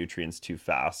out your nutrients too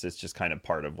fast. It's just kind of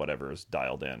part of whatever is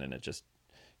dialed in, and it just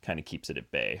kind of keeps it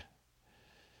at bay.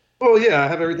 oh yeah, I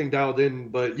have everything dialed in,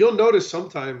 but you'll notice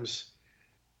sometimes,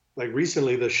 like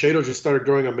recently, the Shado just started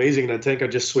growing amazing in that tank I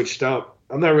just switched out.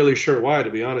 I'm not really sure why, to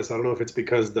be honest. I don't know if it's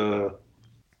because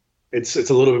it's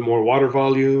a little bit more water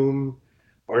volume,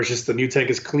 or it's just the new tank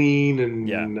is clean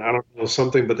Yeah, and I don't know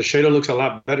something. But the Shado looks a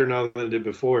lot better now than it did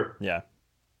before. yeah,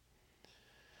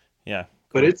 yeah.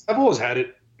 But Cool. I've always had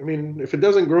it. I mean, if it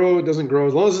doesn't grow, it doesn't grow.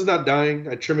 As long as it's not dying,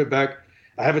 I trim it back.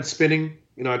 I have it spinning.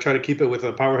 I try to keep it with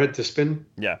a power head to spin.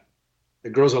 Yeah,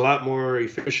 It grows a lot more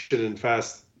efficient and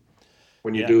fast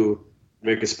when you yeah. do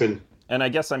make a spin. And I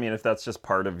guess, I mean, if that's just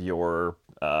part of your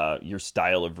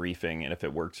style of reefing, and if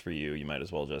it works for you, you might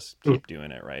as well just Mhm. keep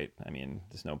doing it, right? I mean,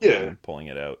 there's no point Yeah. in pulling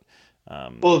it out.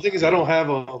 Well, the thing is, I Yeah, don't have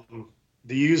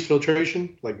do you use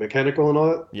filtration, like mechanical and all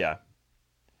that? yeah.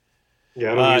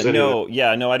 Yeah, I don't use any of that. No,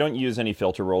 yeah, no, I don't use any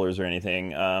filter rollers or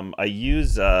anything. I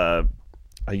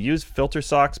use filter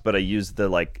socks, but I use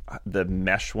the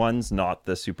mesh ones, not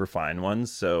the super fine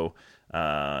ones. So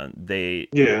they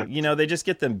Yeah, they just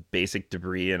get the basic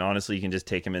debris, and honestly, you can just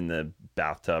take them in the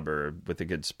bathtub or with a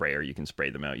good sprayer, you can spray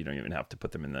them out. You don't even have to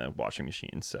put them in the washing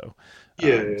machine. So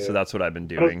yeah, so yeah. that's what I've been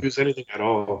I don't doing. use anything at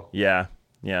all. Yeah,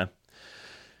 yeah.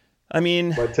 I mean,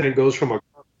 My tank goes from a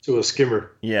cup to a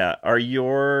skimmer. yeah. Are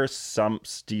your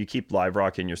sumps? Do you keep live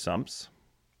rock in your sumps?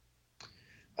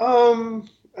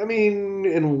 I mean,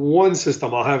 in one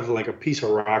system, I'll have like a piece of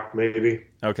rock, maybe.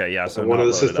 Okay, yeah, so One of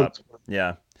not the loaded up. systems.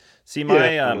 Yeah. See,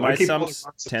 Yeah, I my keep all the sumps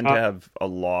rocks at tend the to top. have a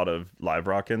lot of live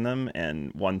rock in them,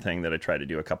 and one thing that I try to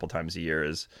do a couple times a year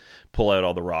is pull out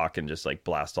all the rock and just like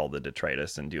blast all the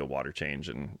detritus and do a water change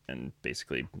and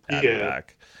basically add it Yeah,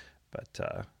 back.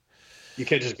 But you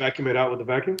can't just vacuum it out with the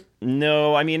vacuum.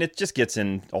 no, I mean it just gets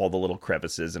in all the little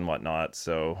crevices and whatnot.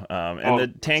 So and Oh, the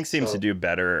tank seems to so do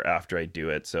better after I do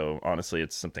it. So honestly,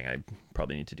 it's something I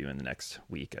probably need to do in the next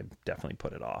week. I definitely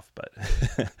put it off, but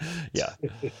yeah.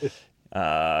 no,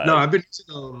 Uh, I've been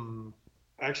using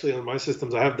actually on my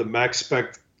systems. I have the max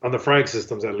spec on the Frank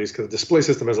systems at least because the display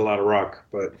system has a lot of rock.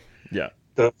 But yeah.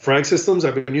 the Frank systems,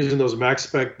 I've been using those max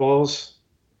spec balls,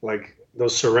 like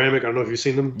those ceramic. I don't know if you've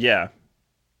seen them. Yeah.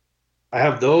 I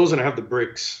have those and I have the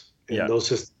bricks in Yeah. those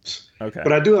systems. Okay.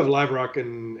 But I do have live rock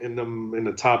in them in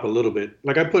the top a little bit.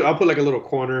 Like I'll put like a little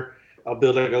corner. I'll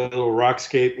build like a little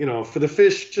rockscape, for the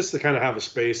fish, just to kind of have a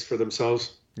space for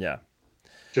themselves, Yeah.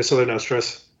 just so they're not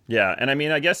stressed. Yeah. And I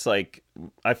mean, I guess like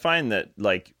I find that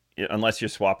like unless you're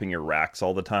swapping your racks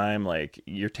all the time, like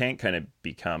your tank kind of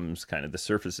becomes kind of the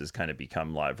surfaces kind of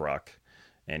become live rock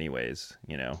anyways,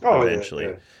 Oh yeah, eventually.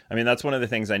 yeah, I mean, that's one of the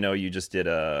things I know you just did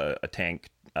a tank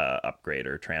upgrade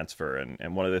or transfer.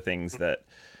 And one of the things that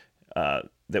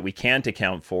we can't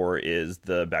account for is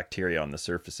the bacteria on the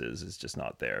surfaces is just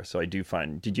not there. So I do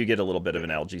find, did you get a little bit of an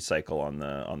yeah. algae cycle on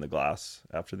the glass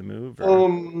after the move or?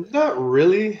 Not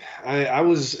really. I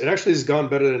was. It actually has gone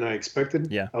better than I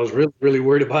expected. Yeah. I was really, really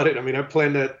worried about it. I mean, I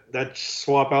planned that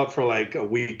swap out for like a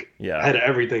week. I Yeah. had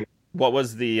everything, What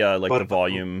was the like but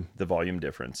the volume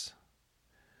difference?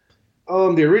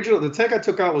 the tank I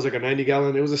took out was like a 90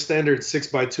 gallon. It was a standard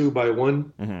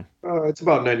 6x2x1. Hmm. It's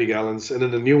about 90 gallons, and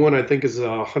then the new one I think is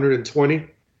 120.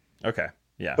 Okay.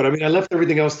 Yeah. But I mean, I left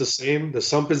everything else the same. The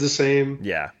sump is the same.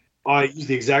 Yeah. I use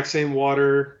the exact same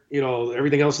water.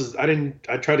 Everything else is. I didn't.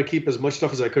 I tried to keep as much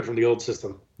stuff as I could from the old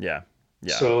system. Yeah.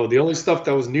 Yeah. So the only stuff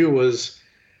that was new was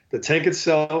the tank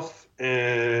itself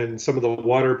and some of the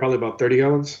water. Probably about 30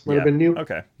 gallons might have Yeah. been new.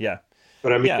 Okay. Yeah.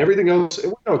 But I mean, Yeah. everything else it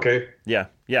went okay. Yeah.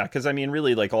 Yeah. Because I mean,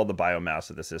 really, like all the biomass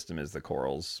of the system is the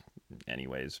corals,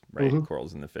 anyways, right? Hmm.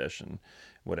 Corals and the fish and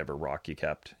whatever rock you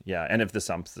kept. Yeah. And if the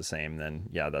sump's the same, then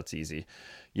yeah, that's easy.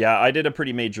 Yeah. I did a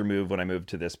pretty major move when I moved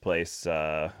to this place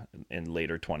in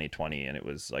later 2020. And it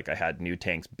was like I had new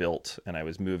tanks built and I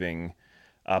was moving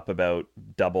up about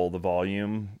double the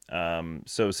volume.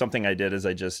 So something I did is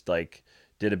I just like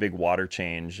did a big water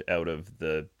change out of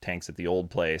the tanks at the old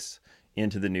place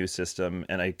into the new system.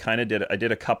 And I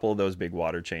did a couple of those big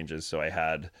water changes. So I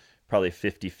had probably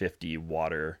 50-50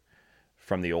 water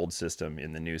from the old system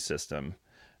in the new system.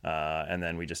 And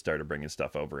then we just started bringing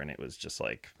stuff over and it was just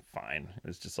like fine. It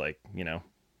was just like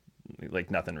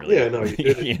nothing really, Yeah, no, you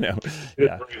did it. You did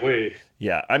yeah. it the right way.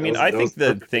 Yeah, I mean, I That was think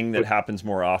the perfect. thing that happens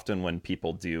more often when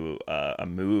people do a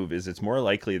move is it's more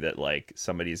likely that like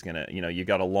somebody's gonna, you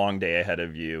got a long day ahead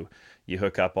of you. You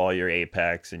hook up all your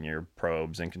apex and your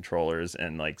probes and controllers,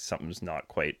 and like something's not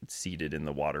quite seated in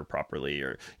the water properly,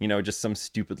 or just some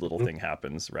stupid little thing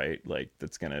happens, right? Like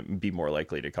that's gonna be more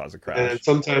likely to cause a And crash.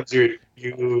 sometimes you're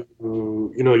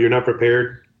not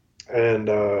prepared, and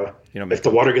Make if the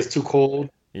the water gets too cold,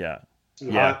 yeah, too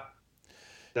yeah, hot,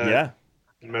 that yeah.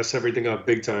 can mess everything up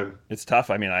big time. It's tough.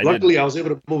 I mean, I did. Luckily, I was able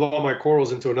to move all my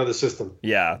corals into another system.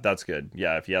 Yeah, that's good.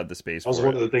 Yeah, if you had the space That was for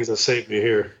one it. of the things that saved me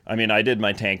here. I mean, I did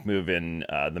my tank move in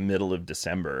the middle of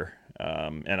December,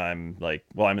 and I'm like,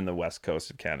 well, I'm in the west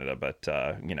coast of Canada, but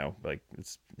like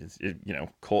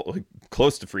cold, like,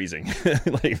 close to freezing.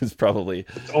 Like it's probably,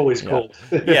 It's always yeah, cold.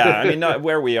 yeah. I mean, not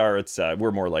where we are. It's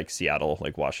we're more like Seattle,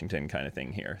 like Washington kind of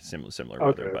thing here, similar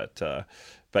weather, Okay.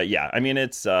 but yeah, I mean,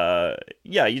 it's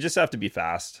yeah, you just have to be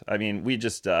fast. I mean, we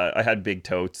just I had big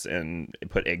totes and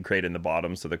put egg crate in the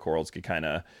bottom so the corals could kind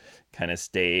of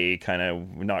stay, kind of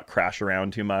not crash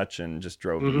around too much and just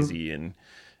drove Hmm. easy. And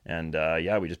And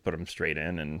yeah, we just put them straight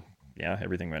in, and yeah,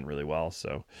 everything went really well.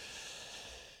 So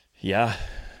yeah.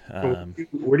 So Um,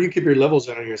 where do you keep your levels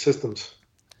at on your systems?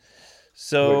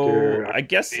 Like so your I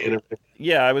guess, activity and everything?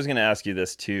 yeah, I was going to ask you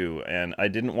this too, and I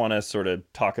didn't want to sort of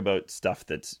talk about stuff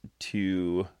that's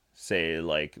too, say,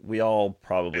 like we all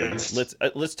probably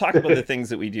let's talk about the things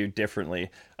that we do differently,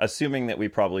 assuming that we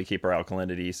probably keep our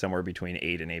alkalinity somewhere between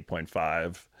 8 and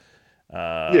 8.5.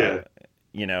 Uh, Yeah.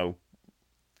 you know,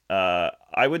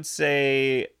 I would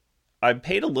say I've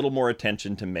paid a little more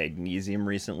attention to magnesium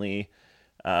recently.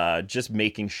 Just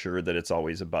making sure that it's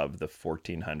always above the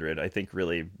 1400, I think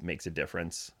really makes a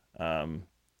difference.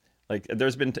 Like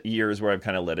there's been years where I've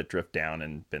kind of let it drift down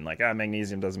and been like,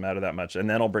 magnesium doesn't matter that much. And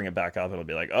then I'll bring it back up and it'll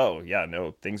be like, oh yeah,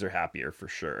 no, things are happier for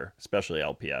sure, especially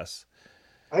LPS.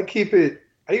 I keep it.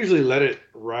 I usually let it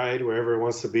ride wherever it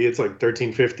wants to be. It's like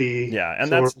 1350 Yeah. And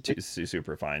somewhere. that's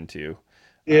super fine too.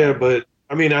 Yeah, Um, but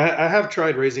I mean, I have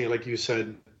tried raising it, like you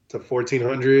said, to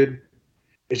 1400.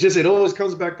 It's just it always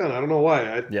comes back down. I don't know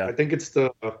why. I yeah. think it's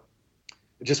the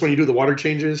just when you do the water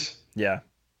changes, Yeah.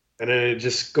 and then it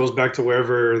just goes back to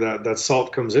wherever that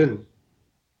salt comes in.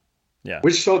 Yeah.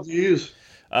 Which salt do you use?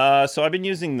 So I've been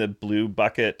using the blue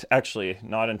bucket. Actually,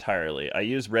 not entirely. I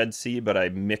use Red Sea, but I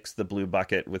mix the blue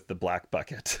bucket with the black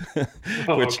bucket,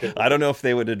 Oh, which okay. I don't know if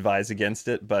they would advise against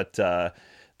it. But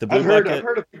the blue I've bucket,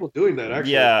 heard of people doing that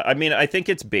actually. yeah, I mean, I think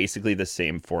it's basically the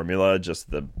same formula.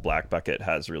 Just the black bucket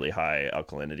has really high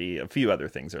alkalinity. A few other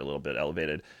things are a little bit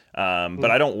elevated. But Mm,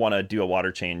 I don't want to do a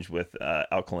water change with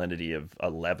alkalinity of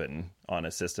 11 on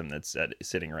a system that's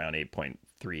sitting around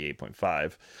 8.3,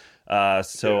 8.5.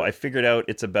 So yeah. I figured out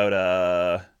it's about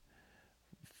a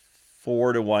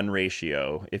 4-to-1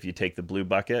 ratio if you take the blue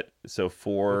bucket. So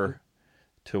Mhm.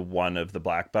 4-to-1 of the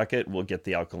black bucket will get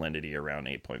the alkalinity around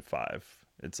 8.5.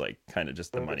 It's like kind of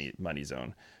just the Nice. money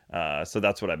zone. So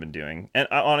that's what I've been doing. And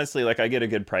honestly, like I get a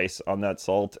good price on that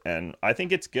salt, and I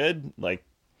think it's good. Like,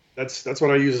 That's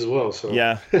what I use as well. So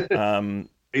yeah. I Um,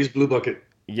 use Blue Bucket.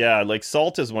 Yeah, like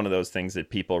salt is one of those things that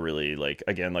people really like.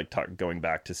 Again, like going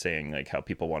back to saying like how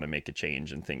people want to make a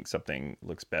change and think something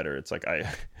looks better. It's like I,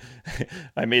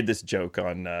 I made this joke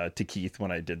on to Keith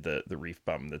when I did the reef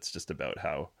bum. That's just about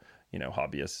how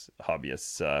hobbyists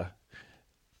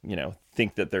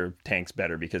think that their tank's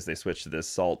better because they switched to this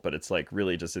salt, but it's like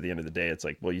really just at the end of the day, it's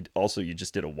like, well, you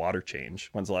just did a water change.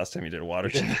 When's the last time you did a water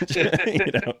change?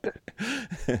 you know,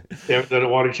 They haven't done a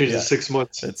water change in yeah, 6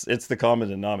 months. it's the common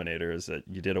denominator is that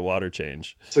you did a water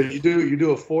change. So you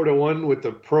do a 4-to-1 with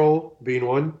the Pro being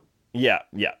one. Yeah,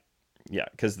 yeah, yeah.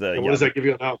 Because And what does that give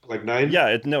you now? Like nine?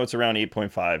 yeah, no, it's around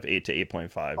 8.5, 8 to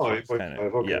 8.5. Oh, It's kind of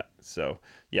 8.5. Okay. yeah. So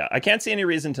yeah, I can't see any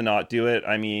reason to not do it.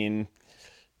 I mean,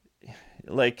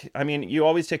 you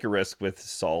always take a risk with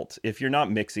salt. If you're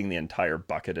not mixing the entire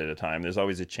bucket at a time, there's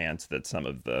always a chance that some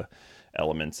of the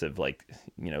elements have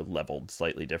leveled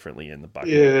slightly differently in the bucket.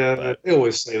 Yeah, But they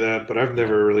always say that, but I've yeah,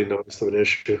 never really noticed an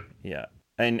issue. yeah.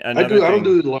 And I another do. I don't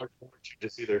thing, do large water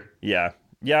changes either. yeah,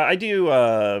 yeah, I do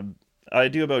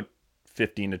about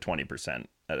 15 to 20%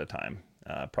 at a time.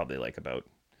 Probably like about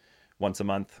once a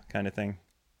month kind of thing.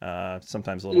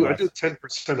 Sometimes a little I do less.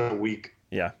 10% a week,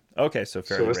 Yeah. Okay, so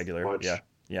so fairly that's not regular. Yeah. much.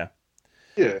 Yeah.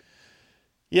 Yeah.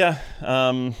 Yeah.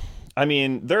 I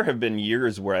mean, there have been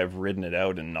years where I've ridden it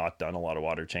out and not done a lot of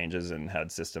water changes and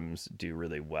had systems do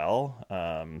really well.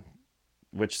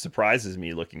 Which surprises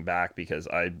me looking back because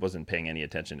I wasn't paying any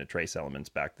attention to trace elements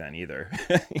back then either.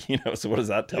 So what does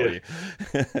that tell Yeah. you?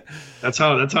 That's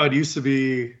how it used to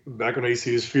be back when I used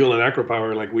to use fuel and acro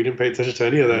power. Like we didn't pay attention to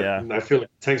any of that, Yeah. and I feel like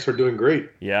tanks were doing great.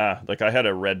 Yeah. Like I had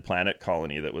a red planet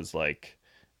colony that was like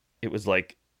it was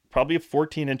like probably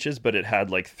 14 inches, but it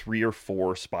had like 3 or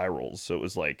 4 spirals. So it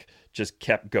was like just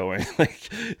kept going. Like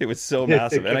it was so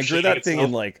massive. It And I kept grew shitting that thing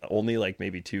in itself. like only like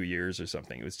maybe 2 years or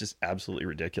something. It was just absolutely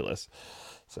ridiculous.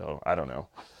 So I don't know.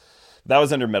 That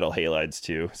was under metal halides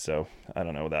too. So I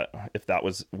don't know that if that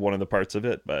was one of the parts of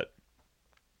it, but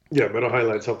Yeah, metal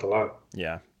highlights helped a lot,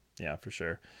 yeah, yeah, for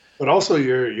sure. but also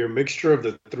your mixture of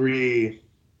the three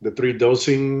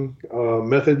dosing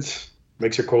methods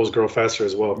makes your corals grow faster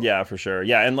as well. Yeah, for sure.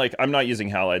 Yeah. And like I'm not using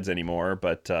halides anymore,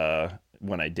 but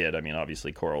when I did, I mean,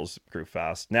 obviously corals grew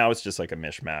fast. Now it's just like a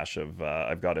mishmash of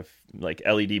I've got like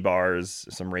LED bars,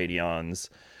 some radions,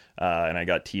 and I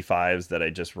got T5s that I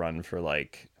just run for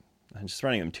like I'm just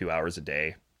running them 2 hours a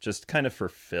day, just kind of for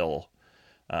fill,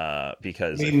 I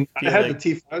because I mean, I feel had the like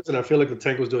T5s, and I feel like the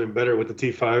tank was doing better with the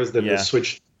T5s than the yeah,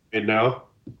 switch made now.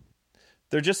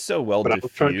 they're just so well But I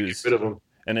was trying to get rid diffused, of them.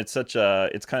 and it's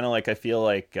kind of like I feel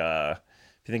like if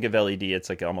you think of LED, it's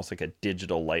like almost like a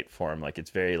digital light form, like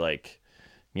it's very like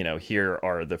here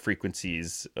are the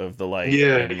frequencies of the light,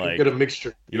 Yeah, and you don't get a like,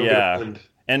 mixture. You don't get a yeah. blend.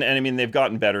 And I mean, they've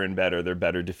gotten better and better. They're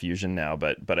better diffusion now,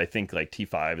 but I think like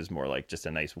T5 is more like just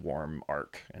a nice warm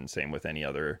arc, and same with any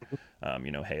other,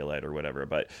 halide or whatever.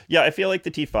 But yeah, I feel like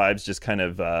the T5s just kind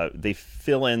of they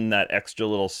fill in that extra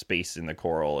little space in the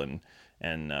coral,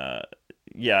 and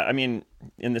yeah, I mean,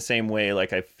 in the same way,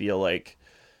 like I feel like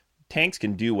tanks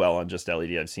can do well on just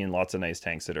LED. I've seen lots of nice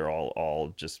tanks that are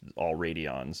all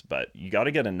radions, but you got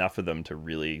to get enough of them to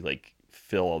really like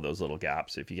fill all those little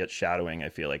gaps. If you get shadowing, I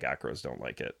feel like acros don't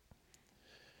like it.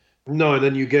 No, and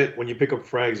then when you pick up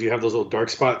frags, you have those little dark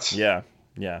spots. Yeah,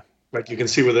 yeah, Like you can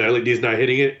see where the LED is not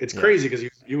hitting it. It's yeah, crazy because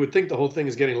you would think the whole thing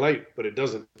is getting light, but it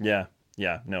doesn't. yeah,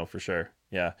 yeah. No, for sure.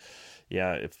 Yeah,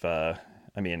 yeah. If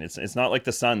I mean, it's not like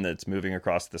the sun that's moving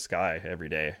across the sky every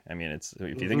day. I mean, it's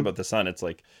if you think about the sun, it's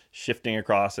like shifting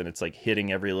across, and it's like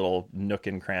hitting every little nook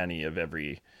and cranny of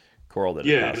every coral that it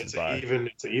Yeah, and passes by.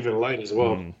 it's an even light as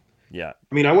well. Yeah,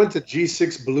 I mean, I went to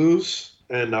G6 blues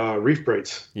and reef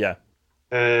braids, yeah.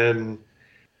 and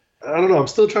I don't know. I'm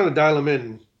still trying to dial them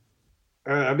in.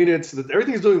 I mean,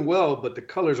 everything's doing well, but the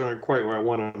colors aren't quite where I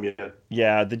want them yet.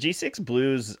 Yeah, the G6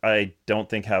 blues I don't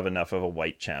think have enough of a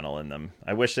white channel in them.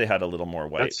 I wish they had a little more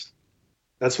white.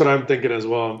 That's what I'm thinking as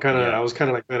well. Yeah. I was kind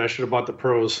of like, man, I should have bought the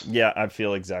pros. Yeah, I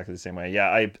feel exactly the same way.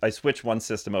 Yeah, I switched one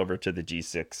system over to the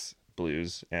G6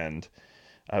 blues, and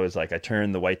I was like, I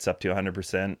turned the whites up to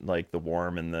 100%, like the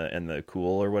warm and the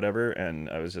cool or whatever, and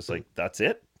I was just like, that's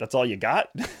it? That's all you got?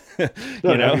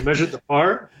 No, have you measured the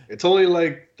par? It's only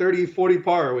like 30, 40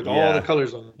 par with all the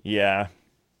colors on it. Yeah.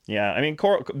 Yeah, I mean,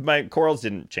 my corals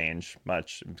didn't change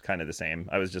much. It was kind of the same.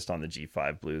 I was just on the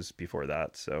G5 blues before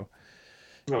that, so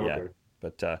Oh, yeah. okay.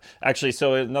 But actually,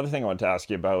 so another thing I wanted to ask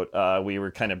you about, we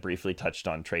were kind of briefly touched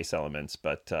on trace elements,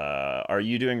 but are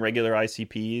you doing regular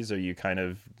ICPs? Are you kind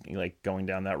of like going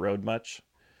down that road much?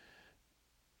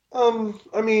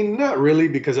 I mean, not really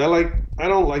because I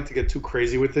don't like to get too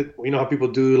crazy with it. You know how people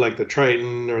do like the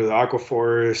Triton or the Aqua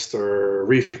Forest or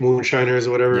Reef Moonshiners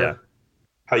or whatever. Yeah.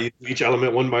 How you do each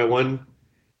element one by one.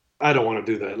 I don't want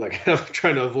to do that. Like I'm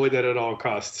trying to avoid that at all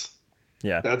costs.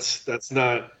 Yeah. That's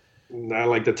not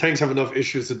like the tanks have enough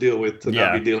issues to deal with to Yeah.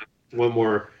 not be dealing with one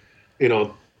more,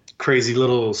 crazy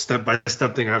little step by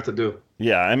step thing I have to do.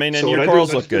 Yeah, I mean, and So what your I do corals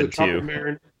is I look just do the good chocolate too.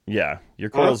 marin. Yeah, your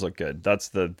corals look good. That's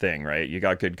the thing, right? You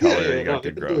got good color, you No, got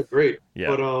they've good been doing growth. great.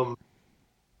 Yeah. But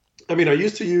I mean, I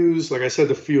used to use, like I said,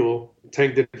 the fuel. The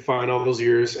tank did fine all those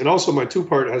years, and also my two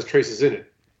part has traces in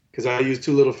it because I use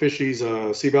two little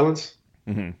fishies, Sea Balance.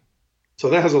 Hmm. So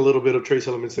that has a little bit of trace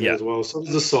elements in it Yeah. as well. So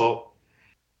does the salt.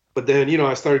 But then,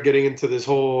 I started getting into this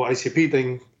whole ICP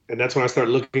thing, and that's when I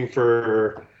started looking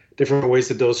for different ways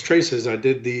to dose traces. I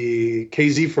did the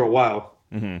KZ for a while,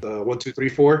 Hmm. the 1, 2, 3,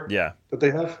 4 Yeah. that they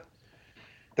have.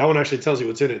 That one actually tells you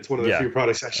what's in it. It's one of the Yeah. few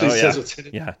products that actually Oh, says yeah. what's in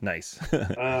it. Yeah, nice.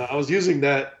 I was using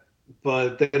that,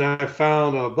 but then I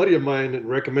found a buddy of mine and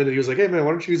recommended. He was like, "Hey man,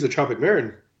 why don't you use the Tropic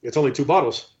Marin? It's only 2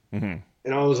 bottles." Hmm.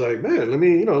 And I was like, "Man, let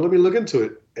me look into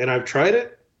it." And I've tried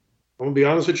it. I'm gonna be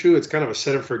honest with you, it's kind of a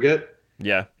set and forget.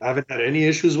 Yeah. I haven't had any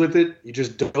issues with it. You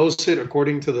just dose it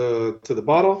according to the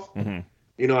bottle. Hmm.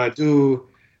 I do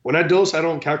when I dose, I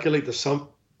don't calculate the sump.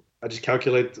 I just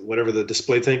calculate whatever the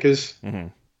display tank is. Hmm.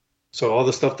 So all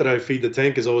the stuff that I feed the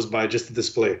tank is always by just the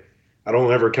display. I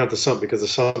don't ever count the sump because the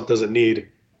sump doesn't need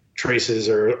traces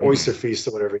or oyster feast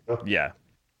or whatever. Yeah.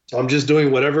 So I'm just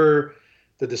doing whatever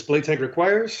the display tank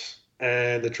requires,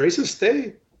 and the traces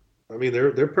stay. I mean,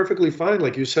 they're perfectly fine.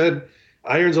 Like you said,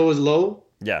 iron's always low.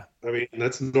 Yeah. I mean,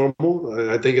 that's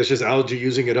normal. I think it's just algae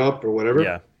using it up or whatever.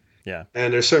 Yeah. Yeah.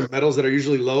 And there's certain metals that are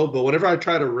usually low, but whenever I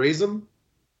try to raise them,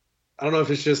 I don't know if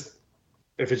it's just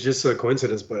a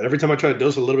coincidence, but every time I try to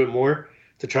dose a little bit more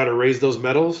to try to raise those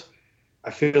metals, I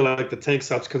feel like the tank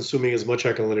stops consuming as much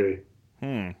alkalinity.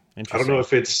 I Interesting. don't know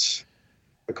if it's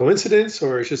a coincidence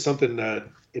or it's just something that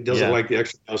it doesn't Yeah. like the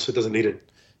extra dose, it doesn't need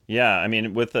it. Yeah, I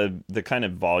mean, with the kind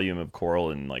of volume of coral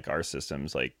in like our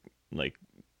systems, like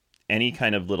any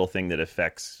kind of little thing that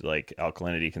affects like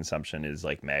alkalinity consumption is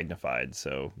like magnified.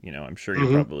 So, I'm sure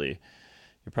you're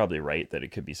probably right that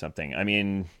it could be something. I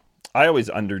mean, I always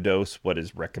underdose what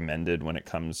is recommended when it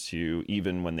comes to,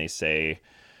 even when they say,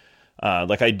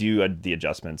 like I do the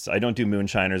adjustments. I don't do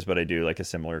moonshiners, but I do like a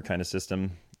similar kind of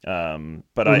system.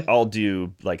 But I'll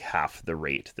do like half the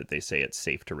rate that they say it's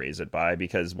safe to raise it by,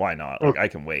 because why not? Like I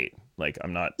can wait. Like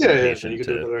I'm not Yeah, impatient you can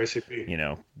do to, another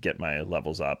ICP. get my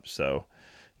levels up. So,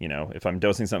 if I'm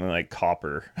dosing something like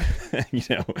copper, I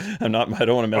don't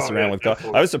want to mess Oh, around yeah, with copper.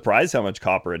 definitely. I was surprised how much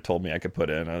copper it told me I could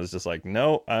put in. I was just like,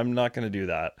 no, I'm not going to do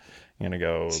that. I'm going to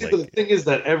go See, but the thing is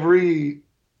that every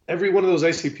one of those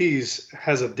ICPs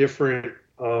has a different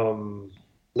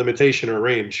limitation or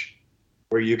range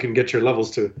where you can get your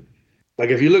levels to. Like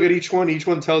if you look at each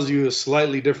one tells you a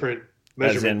slightly different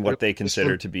As in measurement. what they This consider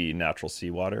one, to be natural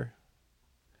seawater.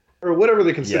 or whatever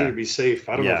they consider Yeah. to be safe.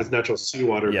 I don't know if Yeah. it's natural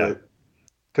seawater, Yeah. but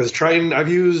because Triton, I've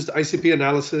used ICP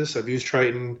analysis, I've used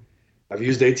Triton, I've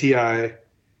used ATI,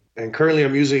 and currently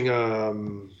I'm using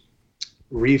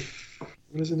Reef.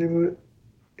 What is the name of it?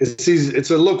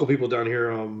 It's a local people down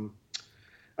here. I don't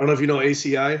know if you know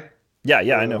ACI, Yeah.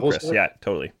 Yeah. I know Chris. wholesaler. Yeah.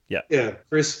 Totally. Yeah. Yeah,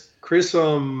 Chris,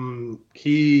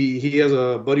 he has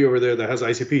a buddy over there that has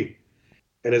ICP,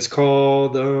 and it's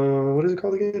called what is it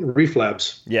called again? Reef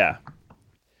Labs. Yeah.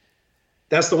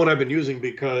 That's the one I've been using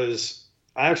because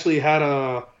I actually had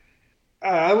a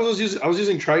I was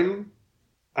using Triton.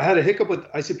 I had a hiccup with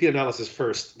ICP analysis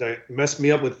first that messed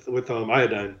me up with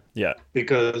iodine Yeah.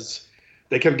 because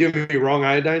they kept giving me wrong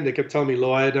iodine. They kept telling me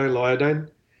low iodine,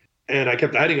 and I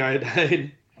kept adding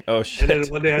iodine. Oh And then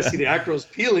shit. one day I see the acros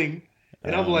peeling,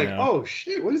 and I'm Oh like, no. oh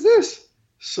shit, what is this?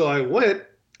 So I went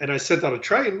and I sent out a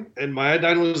Triton, and my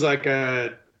iodine was like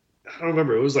at, I don't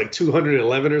remember, it was like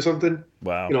 211 or something,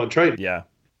 Wow. on Triton. Yeah.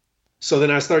 So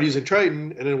then I started using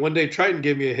Triton, and then one day Triton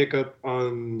gave me a hiccup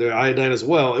on the iodine as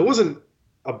well. It wasn't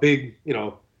a big, it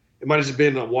might have just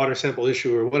been a water sample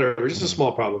issue or whatever, just a Mhm.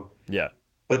 small problem. Yeah.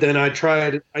 But then I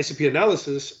tried ICP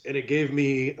analysis, and it gave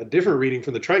me a different reading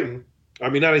from the Triton. I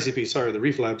mean, not ICP, sorry, the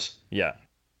Reef Labs. Yeah.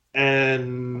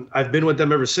 And I've been with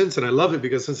them ever since, and I love it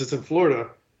because since it's in Florida,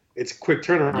 it's quick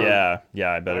turnaround. Yeah.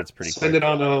 Yeah. I bet I it's pretty send quick. it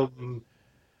on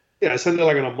I send it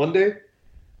like on a Monday,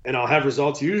 and I'll have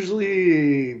results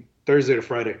usually Thursday to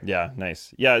Friday. Yeah,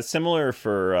 nice. Yeah, it's similar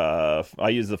for I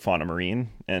use the Fauna Marine,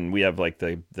 and we have like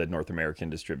the North American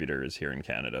distributors here in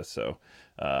Canada. So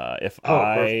if Oh,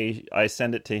 perfect. I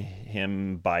send it to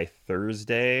him by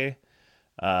Thursday,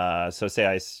 so say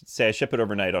I ship it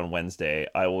overnight on Wednesday,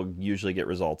 I will usually get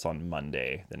results on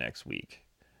Monday the next week.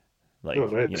 Oh,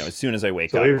 Like, nice. as soon as I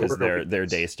wake So up, they because work on their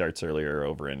day weekends. starts earlier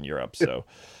over in Europe. So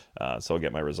so I'll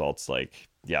get my results like,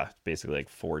 yeah, basically like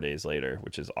 4 days later,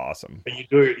 which is awesome. And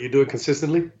you do it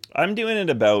consistently? I'm doing it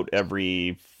about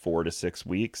every 4 to 6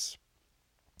 weeks,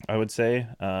 I would say.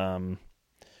 I'm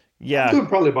Yeah, doing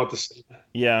probably about the same.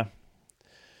 yeah,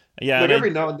 yeah, Like and I, every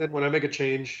now and then when I make a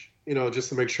change, just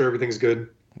to make sure everything's good.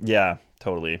 yeah,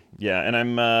 totally, yeah, and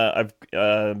I've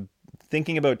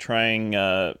thinking about trying.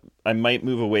 I might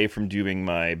move away from doing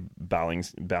my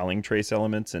baling trace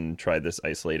elements and try this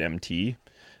Isolate MT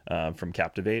from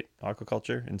Captivate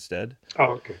Aquaculture instead.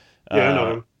 Oh, okay. Yeah, I know Uh,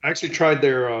 them. I actually tried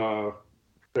their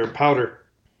powder.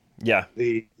 yeah,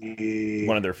 The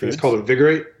one of their I think it's foods. called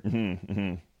Invigorate.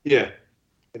 Hmm. Yeah,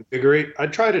 Invigorate. I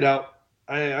tried it out.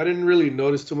 I didn't really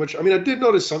notice too much. I mean, I did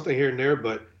notice something here and there,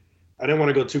 but I didn't want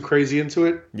to go too crazy into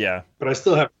it. Yeah, But I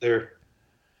still have it there.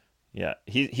 yeah,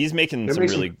 he's making That some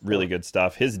makes some. really good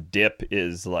stuff. His dip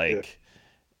is Yeah. like,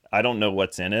 I don't know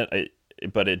what's in it,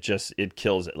 but it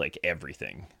kills it like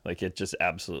everything. Like it just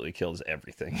absolutely kills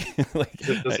everything. Like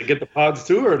Does it get the pods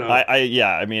too, or no?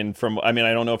 yeah, I mean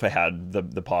I don't know if I had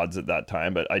the pods at that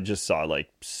time, but I just saw like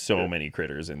so Yeah, many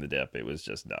critters in the dip. It was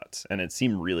just nuts, and it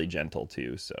seemed really gentle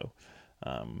too. So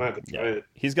I have to yeah, try it.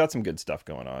 he's got some good stuff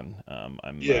going on.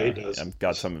 Yeah, he does. I've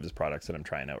got some of his products that I'm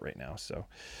trying out right now, so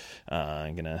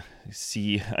I'm gonna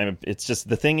see. It's just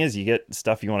the thing is, you get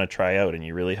stuff you want to try out, and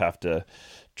you really have to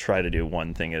try to do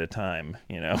one thing at a time,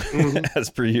 Hmm. as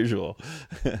per usual.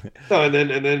 No, and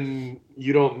then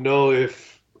you don't know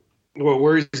if what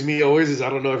worries me always is I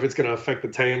don't know if it's going to affect the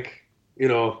tank.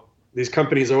 These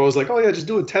companies are always like, oh yeah, just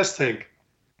do a test tank.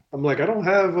 I'm like, I don't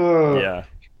have Yeah,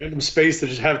 random space to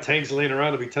just have tanks laying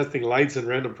around to be testing lights and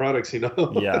random products.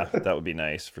 yeah, that would be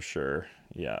nice for sure.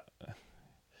 Yeah,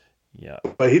 yeah,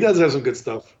 But he does have some good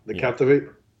stuff. The yeah. Captivate.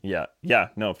 Yeah, yeah,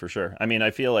 no, for sure. I mean, I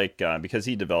feel like because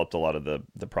he developed a lot of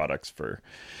the products for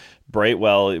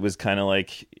Brightwell, it was kind of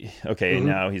like, okay, Hmm.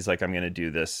 now he's like, I'm going to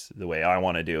do this the way I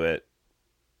want to do it,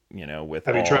 with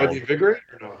Have you tried all. the Invigorate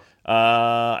or no?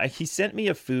 He sent me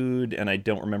a food, and I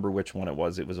don't remember which one it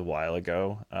was. It was a while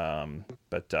ago.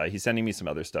 But he's sending me some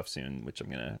other stuff soon, which I'm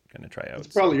gonna try It's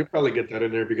out. probably So you probably get that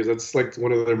in there because that's like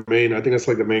one of their main. I think that's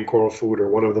like the main coral food or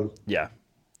one of them. yeah,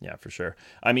 yeah, for sure.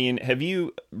 I mean, have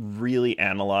you really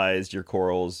analyzed your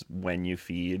corals when you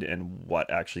feed and what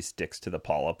actually sticks to the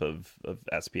polyp of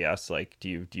SPS? Like,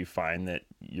 do you find that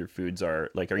your foods are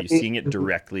you seeing it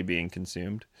directly being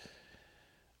consumed?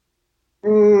 I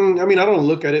mean, I don't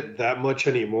look at it that much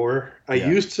anymore. I Yeah,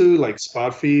 used to like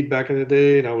spot feed back in the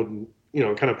day, and I would,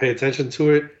 kind of pay attention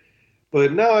to it.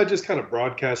 But now I just kind of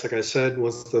broadcast, like I said,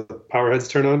 once the power heads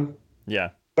turn on. yeah,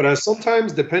 But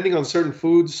sometimes, depending on certain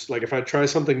foods, like if I try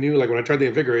something new, like when I tried the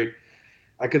Invigorate,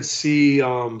 I could see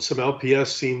some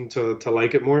LPS seem to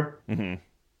like it more. Hmm.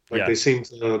 Like Yeah. they seem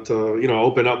to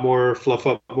open up more, fluff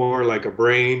up more, like a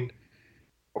brain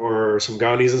or some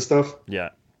gonies and stuff. Yeah.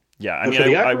 Yeah. I But mean, for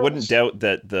the I wouldn't acros, doubt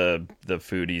that the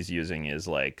food he's using is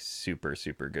like super,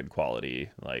 super good quality,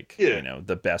 like, yeah,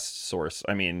 the best source.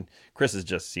 I mean, Chris is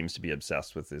just seems to be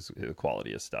obsessed with his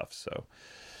quality of stuff. So,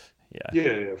 yeah.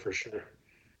 yeah, for sure.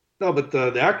 No, but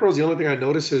the acros, the only thing I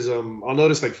notice is I'll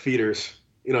notice like feeders.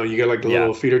 You get like the Yeah.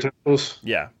 little feeder tentacles.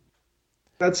 Yeah.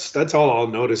 That's all I'll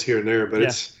notice here and there. But Yeah.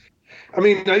 it's, I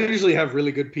mean, I usually have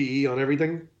really good PE on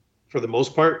everything for the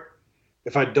most part.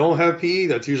 If I don't have PE,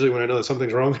 that's usually when I know that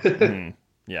something's wrong. Hmm.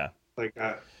 Yeah. Like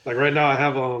like right now, I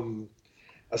have a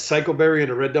Psychoberry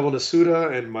and a Red Devil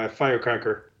Nasuda and my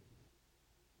Firecracker.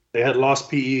 They had lost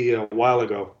PE a while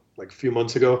ago, like a few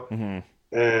months ago, Hmm.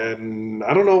 and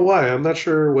I don't know why. I'm not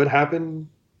sure what happened.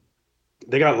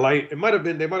 They got light. It might have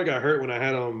been they might have got hurt when I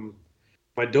had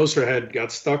my doser head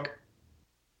got stuck,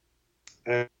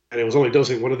 and it was only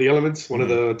dosing one of the elements, one of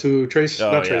Hmm. the two trace,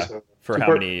 Oh, not yeah. trace, For two how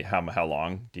part. many, how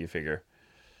long do you figure?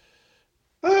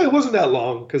 It wasn't that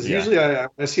long because Yeah. usually I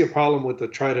see a problem with the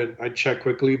Trident. I check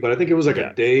quickly, but I think it was like a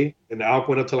Yeah. day, and the alk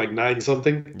went up to like nine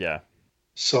something. Yeah.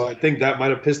 So I think that might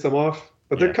have pissed them off.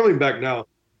 But they're Yeah. coming back now.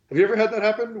 Have you ever had that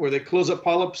happen where they close up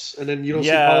polyps and then you don't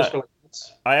see polyps Yeah. for like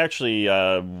months? I actually,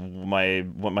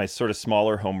 my sort of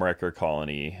smaller homewrecker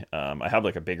colony, I have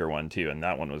like a bigger one too, and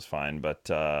that one was fine. But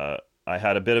I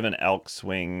had a bit of an elk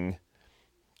swing.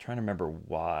 Trying to remember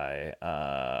why.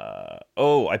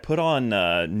 Oh, I put on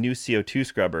new CO2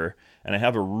 scrubber, and I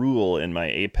have a rule in my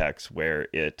Apex where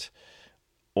it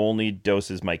only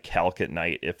doses my calc at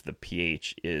night if the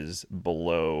pH is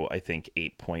below, I think,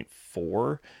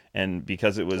 8.4. And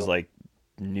because it was So, like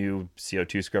new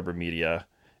CO2 scrubber media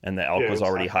and the alk yeah, was it's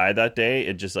already high. high that day,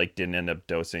 it just like didn't end up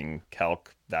dosing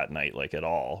calc that night like at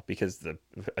all because the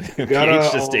You pH gotta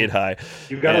just stayed high.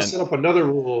 you gotta And set up another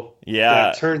rule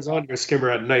that yeah, turns on your skimmer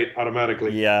at night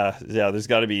automatically. yeah, there's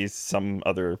got to be some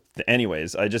other.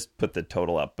 Anyways, I just put the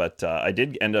total up, but I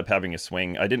did end up having a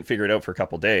swing. I didn't figure it out for a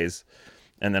couple days,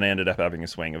 and then I ended up having a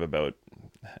swing of about.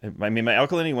 I mean, my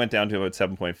alkalinity went down to about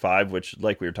 7.5, which,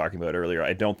 like we were talking about earlier,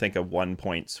 I don't think a 1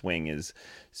 point swing is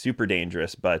super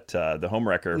dangerous. But the home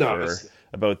wrecker No, for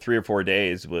about 3 or 4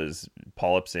 days was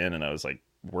polyps in, and I was like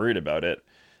worried about it.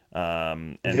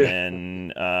 And yeah. then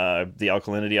the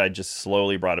alkalinity, I just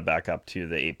slowly brought it back up to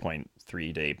the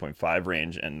 8.3 to 8.5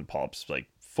 range, and polyps like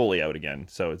fully out again.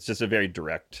 So it's just a very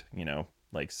direct,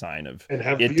 like sign of And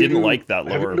it didn't like that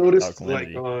have you lower noticed like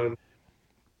alkalinity. on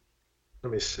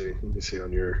let me see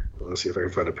on your let's see if I can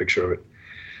find a picture of it.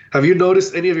 Have you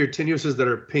noticed any of your tenuouses that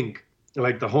are pink,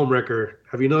 like the home wrecker?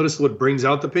 Have you noticed what brings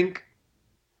out the pink?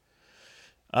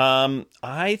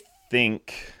 I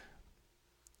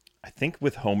think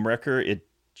with Homewrecker it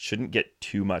shouldn't get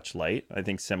too much light. I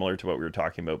think similar to what we were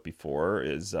talking about before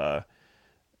is I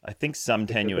think some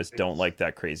Like the tenuous don't pinks? like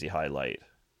that crazy high light.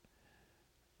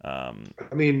 Um,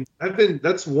 I mean,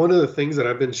 that's one of the things that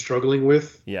I've been struggling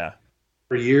with yeah,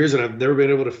 for years, and I've never been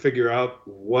able to figure out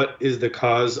what is the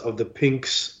cause of the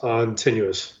pinks on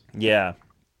tenuous. yeah,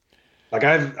 Like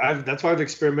I've that's why I've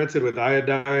experimented with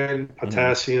iodine,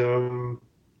 hmm, potassium,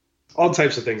 all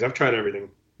types of things. I've tried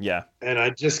everything, yeah, and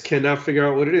I just cannot figure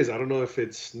out what it is. I don't know if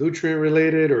it's nutrient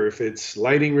related or if it's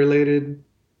lighting related.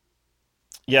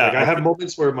 yeah. Like I have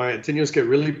moments where my tenuous get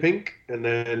really pink, and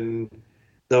then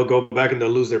they'll go back and they'll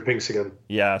lose their pinks again.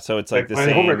 Yeah. So it's like Like the my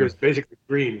homewrecker same. is basically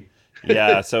green.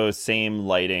 Yeah. So same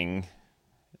lighting.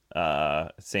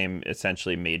 Same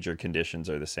essentially major conditions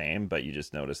are the same, but you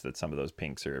just notice that some of those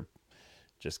pinks are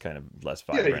just kind of less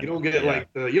Yeah, you vibrant. don't get Yeah. like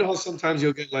you know how sometimes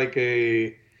you'll get like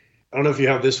I don't know if you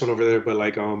have this one over there, but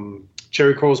like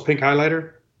Cherry Coral's pink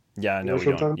highlighter. Yeah. You know No, which we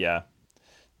one I'm don't. talking? Yeah.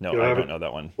 No, You don't I have don't it? know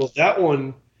that one. Well, that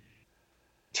one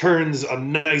turns a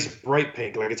nice bright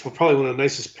pink. Like it's probably one of the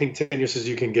nicest pink tenuouses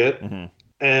you can get. Hmm.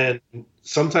 And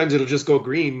sometimes it'll just go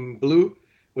green, blue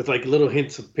with like little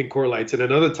hints of pink coralites. And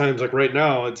then other times, like right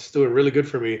now, it's doing really good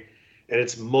for me, and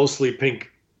it's mostly pink.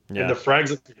 And Yeah. the frags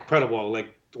look incredible.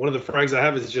 Like one of the frags I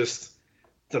have is just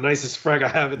the nicest frag I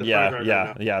have in the frag Yeah. rack right Yeah.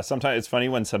 now. Yeah. Sometimes it's funny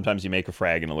when sometimes you make a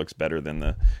frag and it looks better than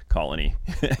the colony.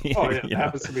 Oh yeah, you that know?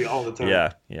 happens to me all the time.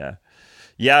 Yeah. Yeah.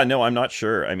 Yeah. No, I'm not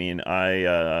sure. I mean,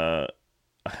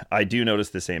 I do notice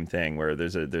the same thing where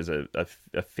there's a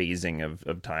phasing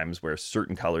of times where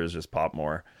certain colors just pop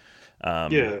more.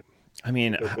 Um, Yeah, I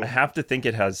mean, I definitely. have to think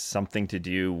it has something to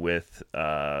do with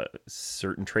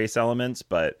certain trace elements,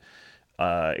 but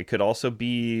it could also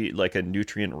be like a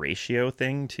nutrient ratio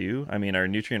thing too. I mean, our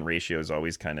nutrient ratio is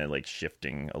always kind of like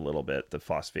shifting a little bit. The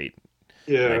phosphate,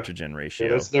 Yeah. nitrogen Yeah, ratio.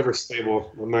 that's never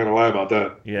stable. I'm not gonna lie about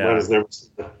that. Mine Yeah. is never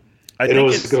stable. I It think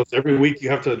always it's, goes every week. You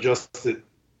have to adjust it.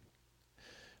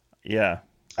 yeah.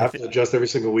 I have to adjust every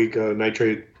single week.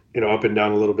 Nitrate, up and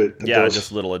down a little bit. The Yeah,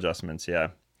 just dose. little adjustments. Yeah.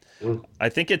 Mhm. I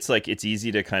think it's like it's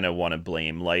easy to kind of want to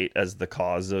blame light as the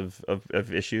cause of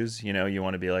issues. You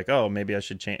want to be like, oh, maybe I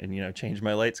should change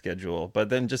my light schedule. But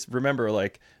then just remember,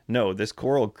 like, no, this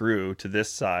coral grew to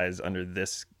this size under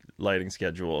this lighting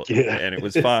schedule Yeah. and it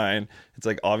was fine. It's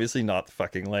like obviously not the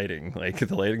fucking lighting. Like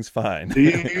the lighting's fine. Do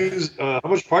you use how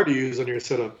much par do you use on your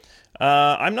setup?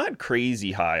 I'm not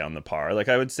crazy high on the par. Like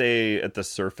I would say at the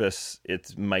surface,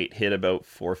 it might hit about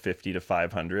 450 to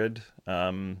 500.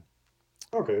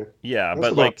 Okay, Yeah, that's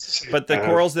but about like, the same but the I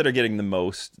have. corals that are getting the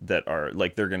most that are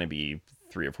like they're going to be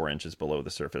 3 or 4 inches below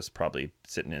the surface, probably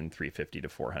sitting in 350 to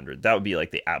 400. That would be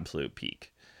like the absolute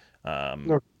peak.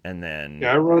 No. And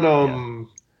Yeah, then I run. yeah,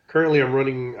 Currently, I'm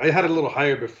running. I had it a little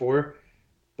higher before,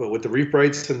 but with the Reef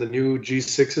Brights and the new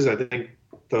G6s, I think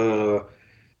the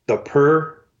the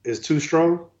purr is too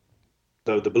strong.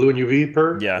 The blue and UV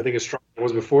purr, I yeah, think it's stronger than it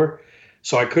was before.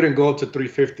 So I couldn't go up to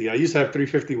 350. I used to have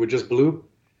 350 with just blue.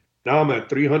 Now I'm at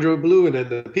 300 with blue, and then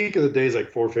the peak of the day is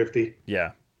like 450,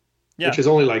 yeah, yeah, which is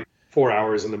only like 4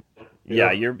 hours in the middle,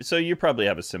 yeah. You probably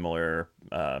have a similar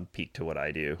peak to what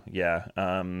I do. Yeah.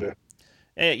 Yeah.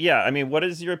 Yeah, I mean, what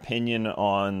is your opinion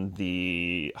on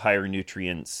the higher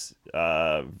nutrients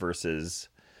versus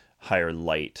higher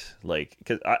light? Like,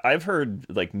 because I've heard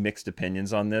like mixed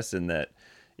opinions on this, in that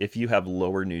if you have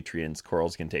lower nutrients,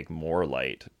 corals can take more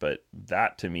light. But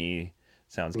that to me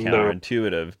sounds No,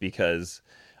 counterintuitive, because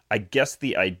I guess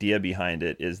the idea behind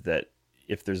it is that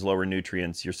if there's lower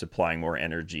nutrients, you're supplying more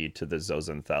energy to the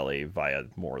zooxanthellae via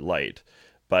more light.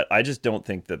 But I just don't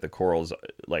think that the corals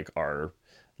like are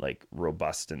like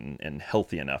robust and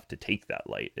healthy enough to take that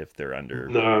light if they're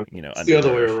no, it's the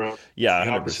other way undernourished. around. It's Yeah, the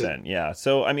opposite. 100%. Yeah.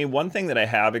 So I mean, one thing that I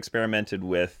have experimented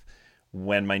with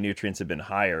when my nutrients have been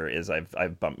higher is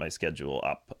I've bumped my schedule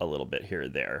up a little bit here or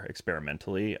there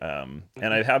experimentally. And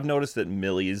I have noticed that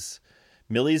millies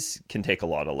can take a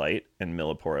lot of light, and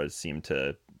milliporas seem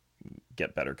to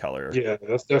get better color Yeah,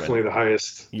 that's when, definitely the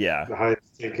highest, yeah. the highest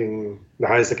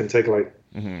it can take light.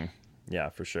 Hmm. Yeah,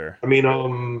 for sure. I mean,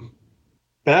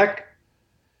 back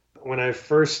when I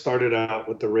first started out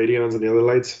with the radions and the other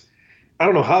lights, I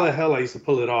don't know how the hell I used to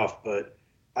pull it off, but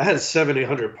I had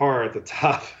 700-800 par at the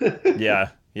top,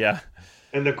 Yeah, yeah,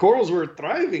 and the corals were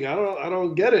thriving. I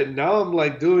don't get it. Now I'm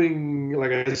like doing,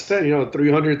 like I said,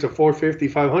 300 to 450,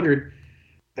 500,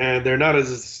 and they're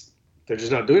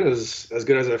just not doing as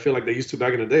good as I feel like they used to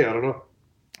back in the day. I don't know.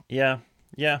 yeah,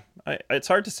 yeah. It's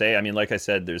hard to say. I mean, like I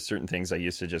said, there's certain things I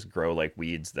used to just grow like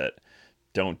weeds that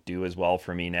don't do as well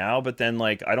for me now. But then,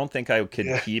 like, I don't think I could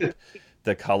Yeah, keep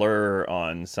the color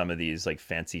on some of these like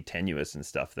fancy tenuous and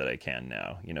stuff that I can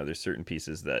now. There's certain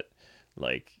pieces that,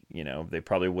 like, they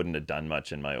probably wouldn't have done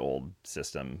much in my old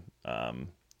system.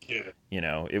 yeah,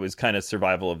 It was kind of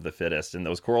survival of the fittest, and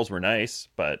those corals were nice,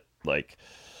 but like,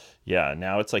 yeah,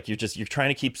 now it's like you're trying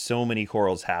to keep so many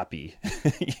corals happy.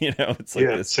 It's like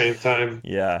yeah. At the this. same time,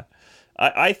 Yeah,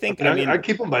 I I think. mean, I I mean,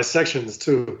 keep them by sections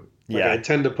too. Like I yeah,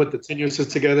 tend to put the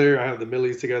tenuises together. I have the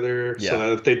millies together, so yeah,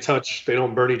 that if they touch, they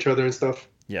don't burn each other and stuff.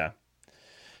 yeah.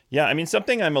 Yeah, I mean,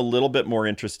 something I'm a little bit more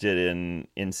interested in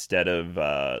instead of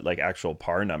like actual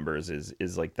par numbers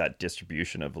is like that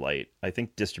distribution of light. I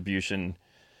think distribution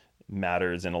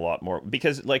matters in a lot more,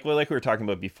 because like we were talking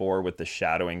about before with the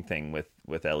shadowing thing with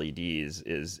LEDs,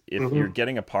 is if you're Hmm.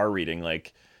 getting a par reading,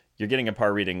 like you're getting a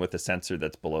par reading with a sensor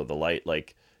that's below the light,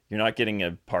 like you're not getting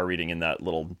a par reading in that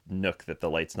little nook that the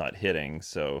light's not hitting.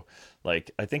 So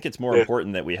like I think it's more Yeah,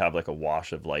 important that we have like a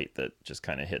wash of light that just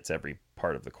kind of hits every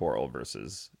part of the coral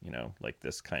versus like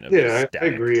this kind of yeah, I static.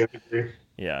 agree. I agree.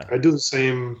 Yeah. I do the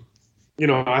same.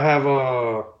 I have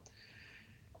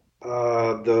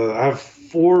I have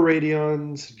four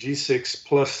Radions G6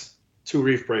 plus two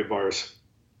Reef Bright bars.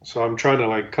 So I'm trying to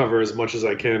like cover as much as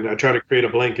I can. I try to create a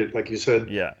blanket, like you said.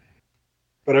 Yeah.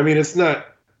 But I mean, it's not.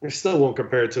 It still won't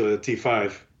compare to a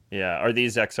T5. Yeah. Are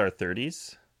these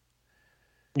XR30s?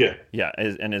 Yeah, Yeah.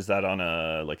 Is that on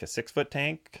a like a 6 foot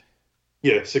tank?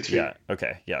 yeah, 6 feet. Yeah.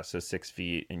 Okay. Yeah. So 6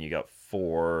 feet, and you got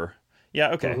four.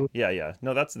 Yeah. Okay. Hmm. Yeah. Yeah.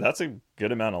 No, that's a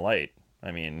good amount of light.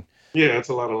 I mean, Yeah, that's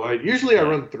a lot of light. Usually I yeah.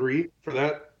 run three for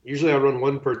that. Usually I run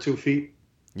one per 2 feet.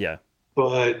 Yeah.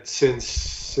 But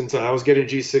since I was getting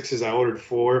G6s, I ordered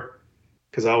four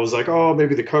because I was like, oh,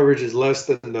 maybe the coverage is less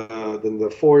than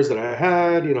the fours that I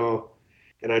had,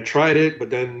 And I tried it, but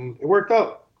then it worked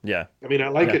out. Yeah. I mean, I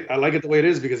like Yeah. it. I like it the way it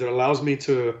is because it allows me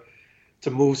to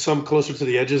move some closer to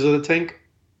the edges of the tank.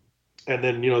 and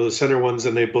then the center ones,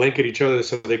 and they blanket each other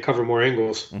so they cover more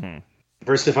angles. Hmm.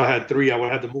 Versus if I had three, I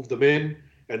would have to move them in,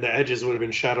 and the edges would have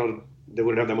been shadowed. They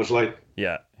wouldn't have that much light.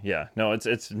 Yeah, yeah. No,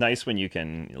 it's nice when you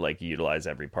can like utilize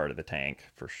every part of the tank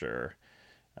for sure.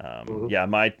 Hmm. Yeah,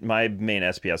 my main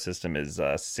SPS system is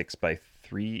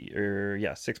 6x3 or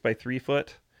yeah 6x3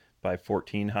 foot by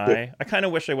 14 Yeah. high. I kind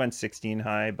of wish I went 16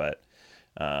 high, but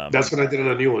That's what I did on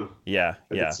a new one. yeah,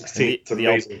 I did yeah. And 16. the It's the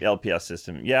amazing. LPS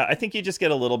system, yeah, I think you just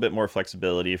get a little bit more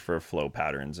flexibility for flow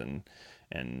patterns and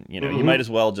you might Hmm. as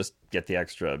well just get the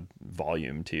extra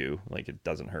volume too. Like it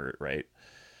doesn't hurt, right?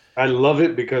 I love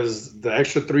it because the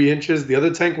extra 3 inches, the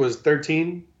other tank was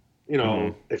 13. Hmm.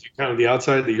 If you count the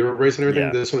outside, the Euro brace and everything,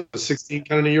 Yeah, this one was 16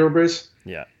 counting the Euro brace.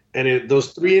 yeah, And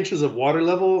those 3 inches of water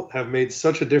level have made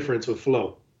such a difference with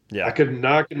flow. I yeah. could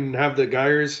knock and have the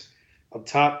gyres up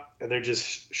top, and they're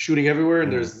just shooting everywhere, and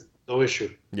Hmm. there's no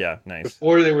issue. Yeah, nice.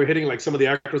 Before they were hitting like some of the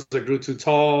acros that grew too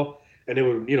tall, and it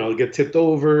would get tipped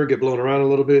over, get blown around a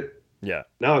little bit. Yeah,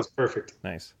 Now it's perfect.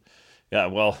 nice. Yeah,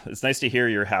 well, it's nice to hear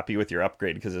you're happy with your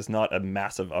upgrade because it's not a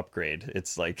massive upgrade.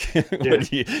 It's like Yeah.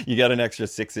 what you got an extra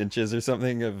 6 inches or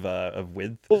something of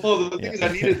width. Well, the thing Yeah, is,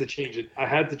 I needed to change it. I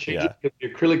had to change yeah. it because the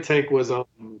acrylic tank was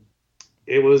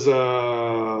it was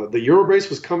the Euro brace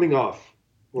was coming off.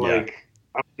 Yeah. Like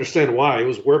I don't understand why it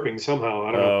was warping somehow.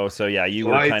 I don't know. Oh, so yeah, you The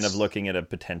were kind of lights. looking at a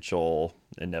potential,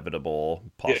 inevitable, Yeah,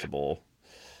 possible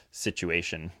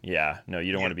situation. Yeah. No,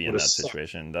 you don't yeah, want to be would in have that sucked.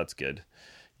 situation. That's good.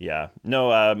 Yeah.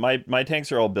 No, my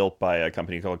tanks are all built by a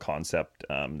company called Concept,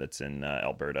 that's in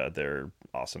Alberta. They're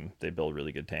awesome. They build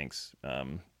really good tanks.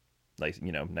 Like,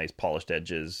 nice polished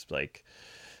edges, like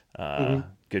uh, Hmm.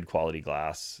 good quality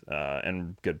glass,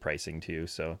 and good pricing too.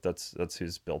 So that's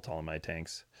who's built all of my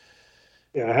tanks.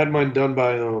 Yeah, I had mine done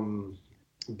by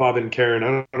Bob and Karen. I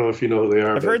don't know if you know who they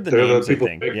are, I've heard but the they're the names, I people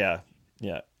think. who make. Yeah.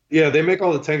 Yeah. Yeah, they make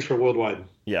all the tanks for Worldwide.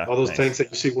 Yeah. All those Nice. tanks that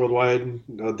you see Worldwide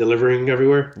delivering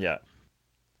everywhere, Yeah.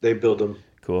 they build them,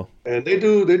 Cool. and they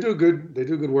do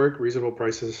good work, reasonable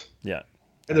prices, Yeah.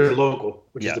 and they're Nice. local,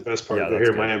 which is Yeah. the best Yeah, part. They're that's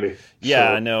here in good. Miami,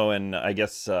 Yeah, I so. know, and I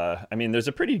guess I mean there's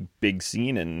a pretty big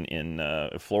scene in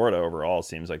Florida overall. It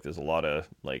seems like there's a lot of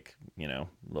like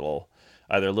little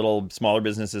either little smaller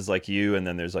businesses like you, and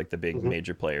then there's like the big Mhm.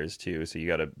 major players too. So you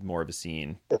got a more of a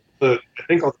scene. I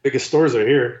think all the biggest stores are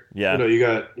here. Yeah, You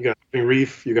got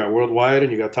Reef, you got Worldwide,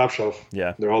 and you got Top Shelf.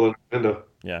 yeah, They're all in Orlando.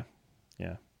 yeah,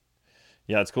 yeah,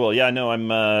 yeah. It's cool. Yeah, no,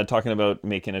 I'm talking about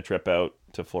making a trip out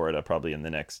to Florida probably in the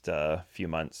next few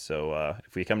months. So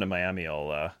if we come to Miami,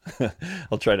 I'll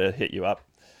I'll try to hit you up.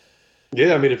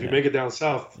 Yeah, I mean, if you Yeah, make it down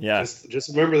south, yeah.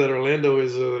 just remember that Orlando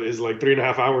is like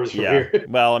 3.5 hours from Yeah. here.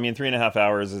 Well, I mean, 3.5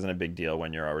 hours isn't a big deal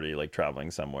when you're already like traveling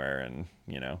somewhere and,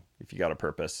 if you got a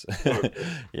purpose.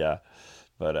 Yeah.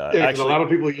 But Yeah, because a actually, lot of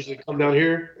people usually come down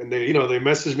here and they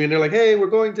message me and they're like, "Hey, we're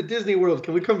going to Disney World.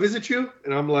 Can we come visit you?"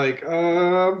 And I'm like,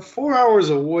 4 hours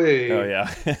oh, away yeah.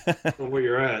 from where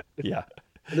you're at." Yeah.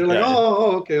 And they're like, Yeah.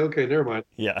 "Oh, okay, okay, never mind."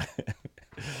 Yeah.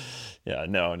 Yeah.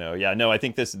 No, no. Yeah. No, I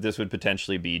think this would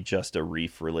potentially be just a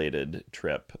reef related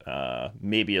trip.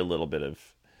 Maybe a little bit of,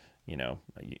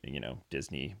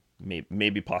 Disney,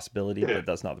 maybe possibility, Yeah. but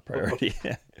that's not the priority.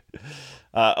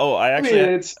 Oh, I I mean,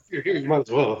 actually, you're here, you might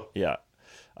as well. yeah.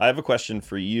 I have a question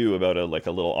for you about a like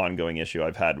a little ongoing issue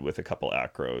I've had with a couple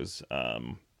acros.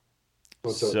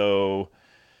 What's up? So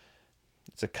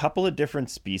it's a couple of different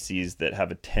species that have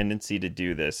a tendency to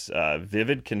do this.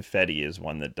 Vivid confetti is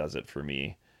one that does it for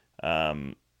me.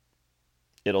 Um,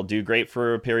 it'll do great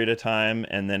for a period of time,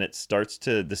 and then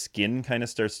the skin kind of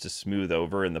starts to smooth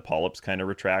over, and the polyps kind of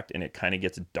retract, and it kind of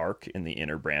gets dark in the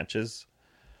inner branches.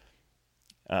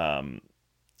 Um,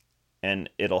 and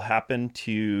it'll happen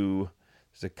to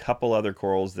there's a couple other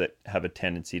corals that have a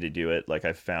tendency to do it. Like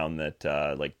I've found that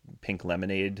like pink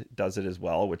lemonade does it as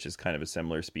well, which is kind of a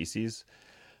similar species.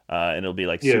 And it'll be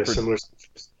like Yeah, super similar.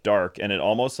 dark, and it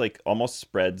almost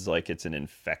spreads like it's an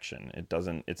infection. It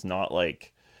doesn't. Does It's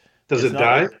it not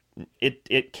die? like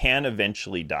it can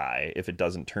eventually die if it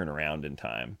doesn't turn around in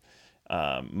time.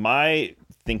 My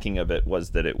thinking of it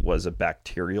was that it was a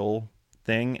bacterial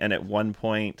thing, and at one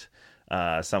point,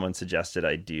 someone suggested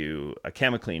I do a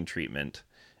chemiclean treatment,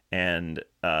 and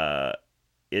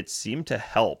it seemed to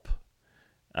help.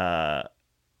 Uh,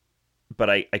 but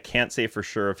I can't say for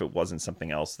sure if it wasn't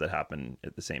something else that happened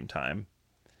at the same time.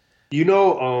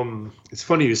 It's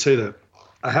funny you say that.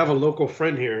 I have a local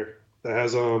friend here that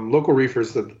has local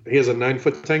reefers that he has a 9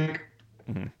 foot tank,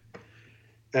 Hmm.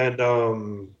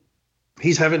 and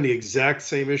he's having the exact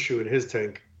same issue in his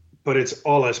tank, but it's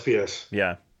all SPS.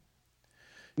 Yeah.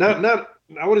 Not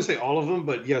I wouldn't say all of them,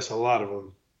 but yes, a lot of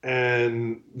them.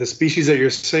 And the species that you're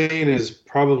saying is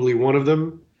probably one of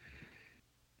them.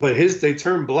 but his they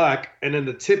turn black, and then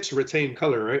the tips retain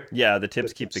color, right? Yeah, the The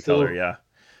tips keep tips the color. still, Yeah.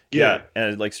 Yeah, yeah,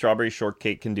 and like strawberry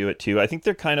shortcake can do it too. I think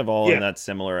they're kind of all in yeah, that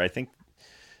similar. I think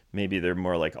maybe they're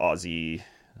more like Aussie,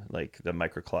 like the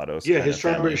microclados yeah. kind His of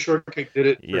strawberry family. shortcake did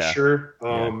it for Yeah, sure.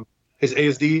 yeah, His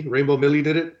ASD Rainbow Millie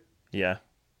did it. yeah.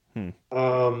 Hmm.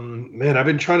 Man, I've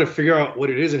been trying to figure out what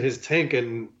it is in his tank,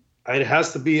 and it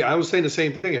has to be. I was saying the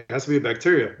same thing. It has to be a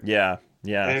bacteria. Yeah,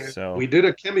 yeah. And So, we did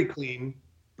a chemi clean,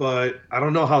 but I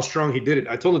don't know how strong he did it.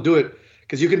 I told him to do it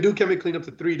because you can do chemi clean up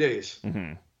to 3 days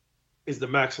mhm. is the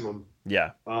maximum.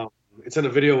 Yeah. Um, it's in a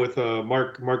video with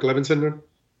Mark Levinson,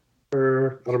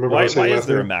 or I don't remember how Why to say why his is last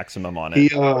there a name. maximum on it? He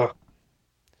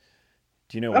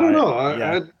Do you know I don't why? know.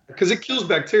 Yeah. I because it kills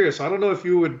bacteria, so I don't know if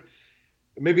you would.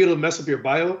 Maybe it'll mess up your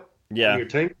bio on Yeah. your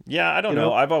tank. Yeah, I don't You know.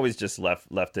 know. I've always just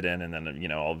left it in, and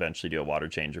then I'll eventually do a water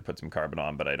change or put some carbon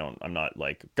on, but I'm not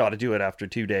like got to do it after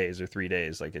 2 days or 3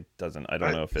 days. Like it doesn't. I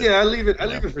don't know if it. Yeah, I leave it. I You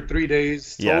know. leave it for 3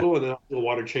 days Yeah. total, and then I'll do a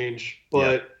water change. Yeah.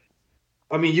 But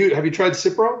I mean, you have you tried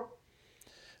Cipro?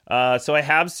 So I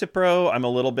have Cipro. I'm a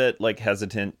little bit like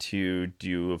hesitant to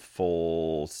do a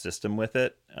full system with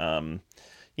it.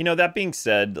 That being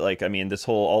said, like I mean,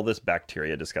 all this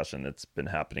bacteria discussion that's been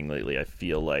happening lately,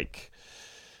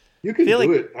 You can feel do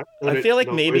like it. I've done I it, feel like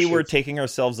no maybe we're issues. taking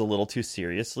ourselves a little too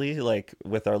seriously, like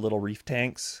with our little reef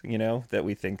tanks, that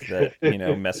we think that,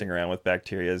 messing around with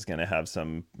bacteria is going to have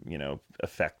some,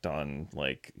 effect on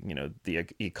like, the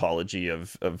ecology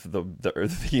of the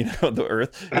earth, the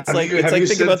earth. It's Have like you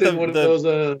think about sent in one of the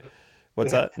those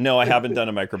what's that? No, I haven't done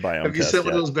a microbiome have you test sent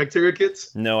one of yet. those bacteria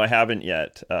kits? No, I haven't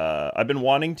yet. I've been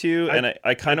wanting to, I and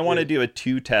I kind of want to did. do a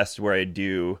two test where I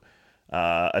do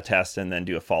a test and then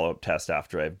do a follow up test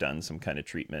after I've done some kind of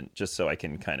treatment, just so I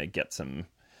can kind of get some,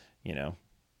 you know,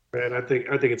 Man, I think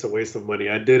it's a waste of money.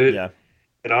 I did it, yeah,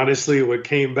 and honestly, what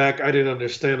came back, I didn't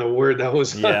understand a word that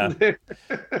was yeah, on there.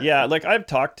 yeah. Like I've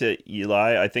talked to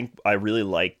Eli. I think I really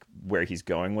like where he's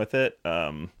going with it.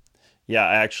 Yeah,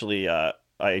 I actually,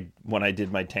 I when I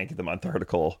did my Tank of the Month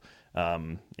article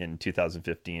in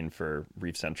 2015 for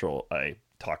Reef Central, I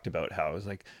talked about how I was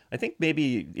like, I think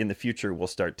maybe in the future we'll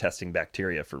start testing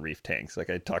bacteria for reef tanks. Like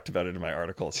I talked about it in my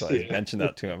article, so I Yeah. mentioned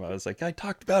that to him. I was like, I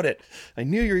talked about it. I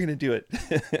knew you were going to do it.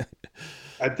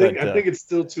 I think But I think it's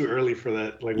still too early for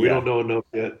that. Like we yeah, don't know enough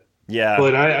yet. yeah,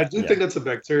 But I do yeah, think that's a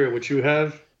bacteria which you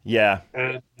have, yeah.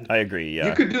 and I agree. you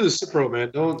Yeah. could do the Cipro,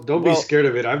 man. Don't be Well, scared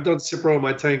of it. I've done Cipro in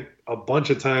my tank a bunch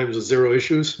of times with zero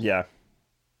issues, yeah.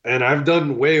 and I've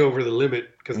done way over the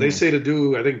limit because they Mhm. say to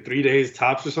do I think 3 days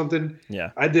tops or something. Yeah.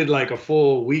 I did like a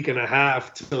full week and a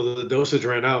half till the dosage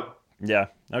ran out Yeah.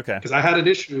 Okay. because I had an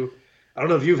issue. I don't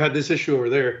know if you've had this issue over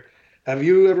there. Have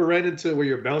you ever ran into where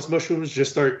your bounce mushrooms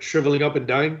just start shriveling up and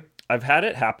dying? I've had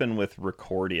it happen with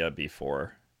Recordia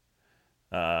before,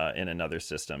 in another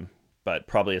system, but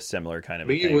probably a similar kind of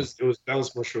a Me, it thing. was it was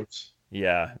bounce mushrooms.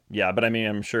 Yeah, yeah, but I mean,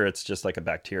 I'm sure it's just like a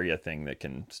bacteria thing that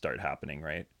can start happening,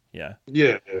 right? Yeah,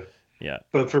 Yeah. yeah.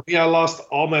 But for me, I lost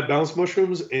all my bounce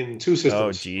mushrooms in two Oh,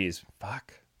 systems. geez,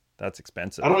 fuck, that's I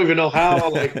expensive. don't even know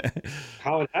how it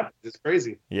happened. It's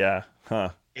crazy. Yeah, huh?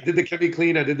 I did the Chemi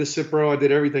Clean, I did the Cipro, I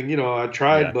did everything. I Yeah,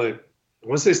 tried, but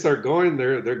once they start going,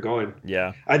 they're going.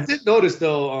 yeah, I did notice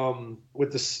though,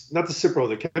 with this not the Cipro,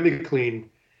 the Chemi Clean,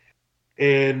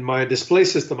 in my display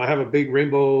system, I have a big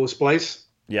rainbow splice,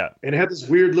 yeah. and it had this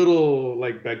weird little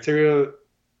like bacteria.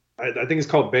 I think it's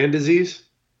called band disease,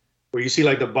 where you see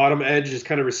like the bottom edge is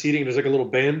kind of receding. There's like a little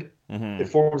band. It Hmm.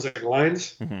 forms like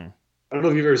lines. Hmm. I don't know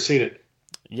if you've ever seen it.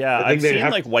 Yeah, I I've think they seen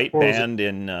have like white corals. band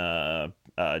in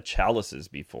chalices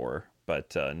before,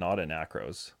 but not in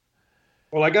acros.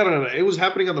 Well, I got it. It was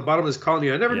happening on the bottom of this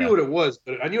colony. I never knew Yeah. what it was,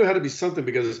 but I knew it had to be something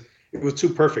because it was too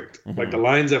perfect. Like Hmm. the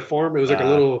lines that formed, it was like a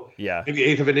little, Yeah, maybe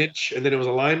eighth of an inch, and then it was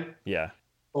a line. yeah.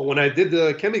 But when I did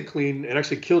the chemi clean, it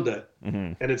actually killed that,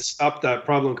 Hmm. and it stopped that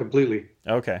problem completely.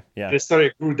 Okay, yeah, And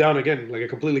it grew down again, like it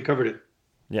completely covered it.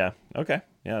 yeah. Okay,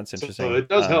 yeah, that's So interesting. it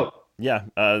does help. Yeah,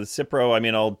 Cipro. I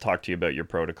mean, I'll talk to you about your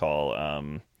protocol.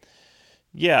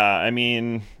 Yeah, I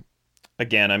mean,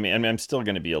 again, I'm still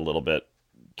going to be a little bit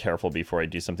careful before I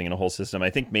do something in a whole system. I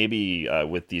think maybe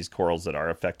with these corals that are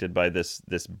affected by this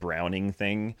browning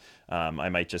thing, I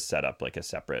might just set up like a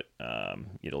separate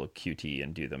QT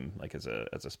and do them like as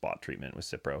a spot treatment with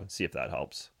Cipro and see if that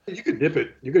helps. You could dip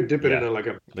it. You could dip it in Yeah, like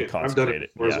a the bucket. I've done concentrated.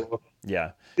 it before as Yeah, well.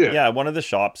 yeah, Yeah. yeah. One of the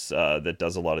shops that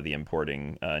does a lot of the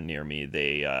importing near me,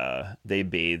 they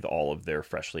bathe all of their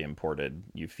freshly imported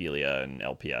Euphelia and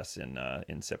LPS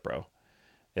in Cipro.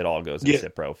 It all goes in Yeah.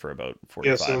 Cipro for about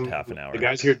Yeah. 45 to half an The hour.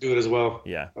 guys here do it as well.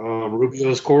 Yeah,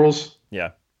 Rubio's Corals.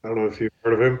 yeah. I don't know if you've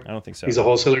heard of him. I don't think so. He's a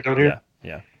wholesaler down Yeah, here.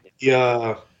 yeah.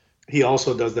 Yeah. he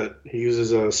also does that. He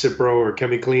uses a Cipro or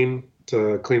ChemiClean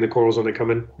to clean the corals when they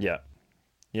come in. Yeah.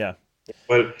 Yeah.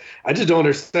 But I just don't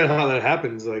understand how that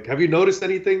happens. Like, have you noticed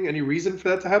anything, any reason for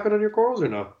that to happen on your corals or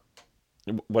no?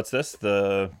 What's this?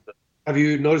 The Have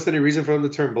you noticed any reason for them to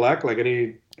turn black? Like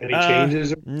any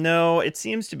changes? no, it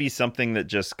seems to be something that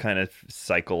just kind of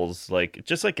cycles, like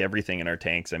just like everything in our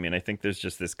tanks. I mean, I think there's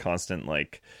just this constant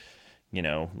like,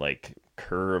 like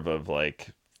curve of like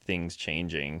things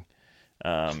changing.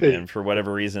 And for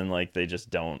whatever reason, like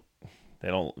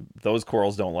those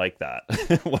corals don't like that,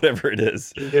 whatever it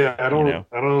is, Yeah, you know.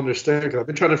 I don't understand because I've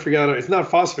been trying to figure out. It's not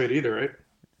phosphate either, right?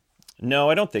 No,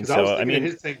 I don't think Because I was so. I thinking in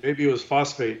mean, his tank maybe it was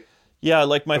phosphate. yeah,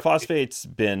 like my phosphate's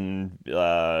been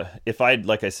if I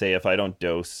like I say if I don't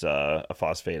dose a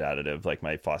phosphate additive, like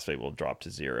my phosphate will drop to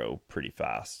zero pretty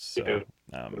fast. Yeah,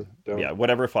 So yeah,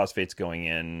 whatever phosphate's going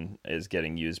in is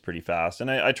getting used pretty fast, and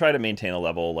I try to maintain a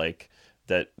level like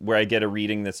that where I get a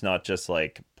reading that's not just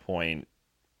like 0.01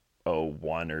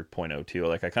 or 0.02.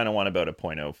 Like I kind of want about a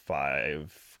 0.05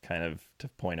 kind of to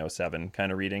 0.07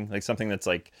 kind of reading, like something that's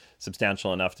like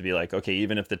substantial enough to be like, okay,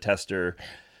 even if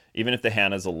the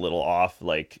Hannah's a little off,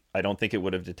 like I don't think it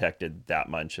would have detected that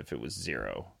much if it was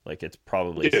zero. Like it's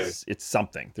probably yeah. it's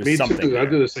something. There's Me something too. I there.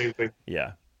 do the same thing.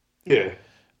 Yeah. Yeah.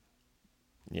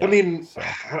 I Yeah. mean, So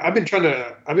I've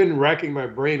been racking my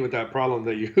brain with that problem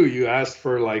that you asked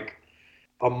for like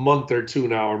a month or two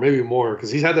now, or maybe more,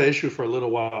 because he's had that issue for a little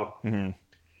while. mhm.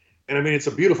 And I mean, it's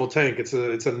a beautiful tank. It's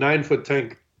a 9 foot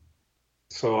tank.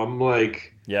 So I'm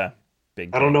like, Yeah.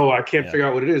 Big I don't tank. know. I can't Yeah. figure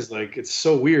out what it is. Like, it's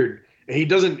so weird. And he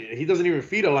doesn't even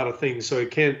feed a lot of things, so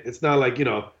it can't. It's not like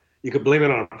you could blame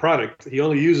it on a product. He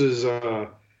only uses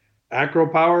acro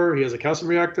power. He has a calcium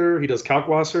reactor. He does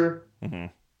kalkwasser. hmm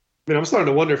I mean, I'm starting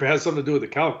to wonder if it has something to do with the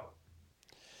calc.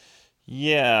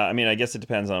 Yeah. I mean, I guess it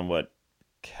depends on what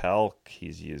calc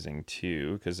he's using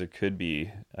too, because there could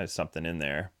be something in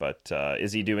there. But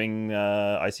is he doing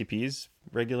ICPs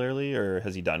regularly, or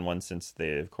has he done one since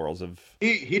the corals have?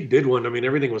 He did one. I mean,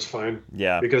 everything was fine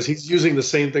Yeah. because he's using the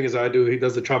same thing as I do. He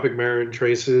does the tropic marin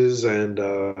traces, and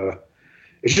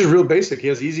it's just real basic. He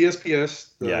has easy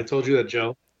SPS. I Yeah. told you that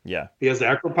gel. Yeah. He has the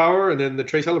acro power, and then the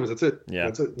trace elements. That's it. Yeah.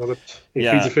 That's it. He feeds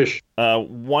Yeah. the fish.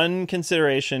 One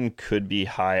consideration could be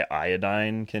high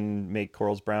iodine can make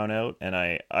corals brown out,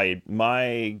 and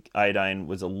my iodine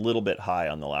was a little bit high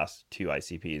on the last two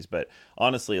ICPs, but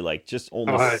honestly, like just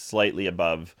How high? almost slightly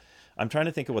above. I'm trying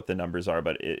to think of what the numbers are,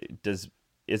 but is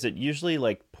it usually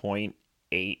like point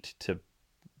 0.8 to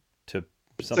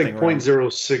It's something like point around zero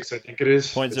six, I think it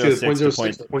is. point It's zero either six point to zero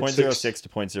six or point point zero six. six to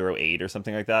point zero eight or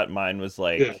something like that. Mine was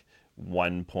Yeah, like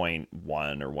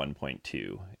 1.1 or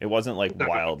 1.2. It wasn't like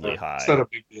wildly it's not high. a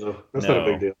big deal. That's not a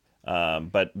big No. deal.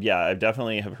 But yeah, I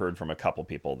definitely have heard from a couple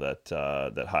people that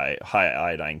that high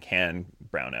iodine can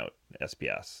brown out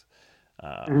SPS.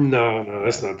 Um, No, no,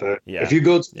 that's yeah, not that. If yeah, you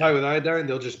go too high yeah, with iodine,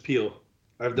 they'll just peel.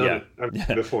 I've done yeah, it. I've done it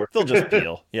yeah. before. They'll just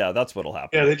peel. Yeah, that's what'll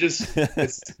Yeah, happen. they just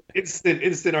it's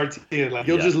instant RT, and like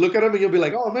you'll Yeah. just look at them and you'll be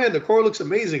like, "Oh man, the coral looks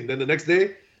amazing." Then the next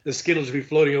day, the skin will just be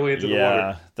floating away into the water.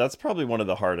 Yeah, that's probably one of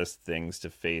the hardest things to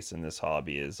face in this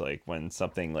hobby is like when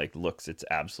something like looks its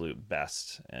absolute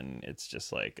best and it's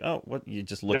just like, oh, what you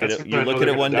just look at That's it, when you I know look at they're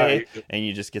it gonna one day die. and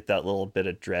you just get that little bit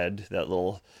of dread, that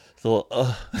little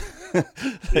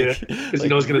Yeah, because you like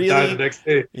know it's gonna die the really? next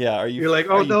day. Yeah, You're like,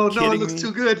 are "Oh you no, no, it kidding looks me?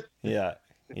 too good." Yeah.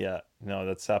 Yeah. No,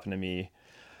 that's happened to me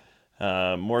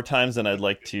more times than I'd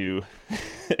like to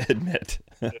admit.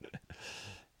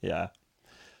 Yeah.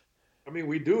 I mean,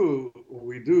 we do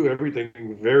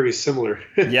everything very similar.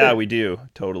 Yeah, we do.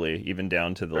 Totally. Even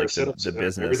down to the, Our like setups, the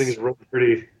everything business. is run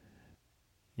pretty.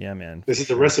 Yeah, man, This for is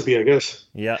the sure. recipe, I guess.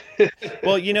 Yeah.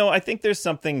 Well, I think there's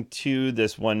something to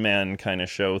this one man kind of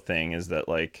show thing is that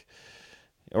like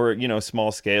or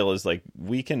small scale is like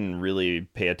we can really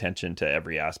pay attention to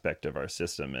every aspect of our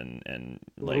system and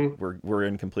like Hmm. we're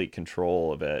in complete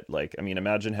control of it. Like I mean,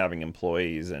 imagine having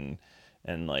employees and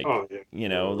like Oh yeah.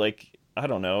 No, like I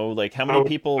don't know, like how I many would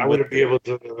people I with wouldn't be able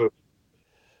to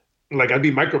like I'd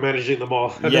be micromanaging them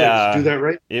all. I'd be like, "Did you do yeah, that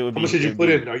right? How much did it you would put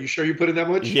be in? Are you sure you put in that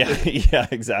much?" yeah, yeah,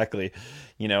 exactly.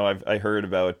 I heard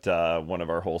about one of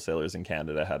our wholesalers in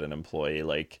Canada had an employee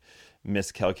like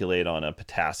miscalculate on a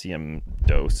potassium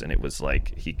dose, and it was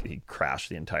like he crashed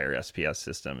the entire SPS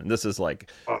system. And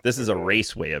Oh this my is a God.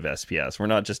 raceway of SPS. We're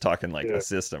not just talking like a Yeah.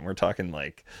 system. We're talking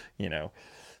like you know.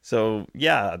 So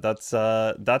yeah, that's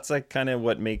like kind of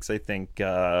what makes I think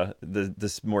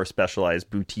this more specialized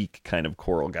boutique kind of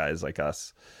coral guys like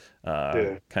us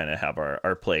Yeah. kind of have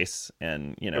our place.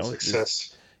 And A there's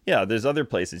success. yeah, there's other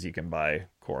places you can buy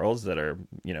corals that are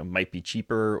might be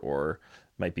cheaper or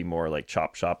might be more like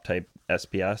chop shop type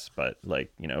SPS, but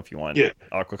like, if you want Yeah.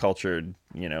 aquaculture,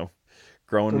 I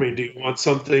grown. mean, do you want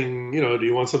something, do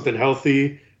you want something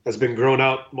healthy that's been grown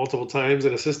out multiple times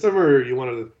in a system, or you want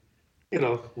to,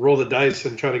 roll the dice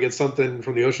and try to get something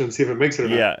from the ocean and see if it makes it or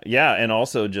not? Yeah, yeah, and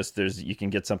also just you can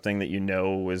get something that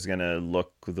is going to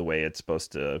look the way it's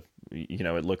supposed to,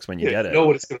 it looks when you Yeah, get you it. know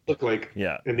what it's going to look like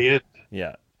Yeah. in the end.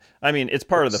 Yeah. I mean, it's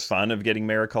part of the It's, fun of getting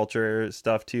mariculture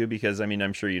stuff too, because I mean,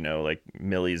 I'm sure like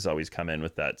Millies always come in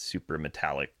with that super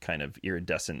metallic kind of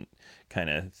iridescent kind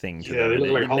of thing to yeah, them, they and look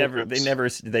like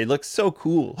they look so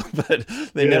cool, but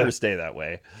they Yeah, never stay that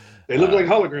way. they look like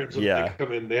holograms when they Yeah,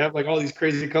 come in. They have like all these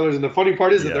crazy colors, and the funny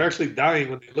part is that they're yeah, actually dying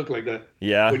when they look like that.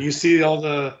 yeah, When you see all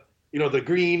the, the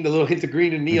green, the little hint of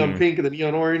green and neon hmm pink and the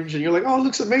neon orange, and you're like, oh, it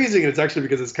looks amazing. And it's actually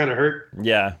because it's kind of hurt.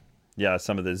 yeah, yeah.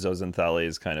 Some of the zooxanthellae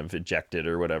is kind of ejected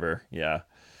or whatever. Yeah,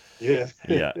 Yeah.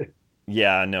 yeah.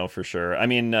 Yeah, no, for sure. I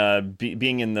mean,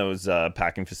 being in those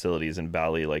packing facilities in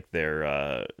Bali, like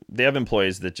they have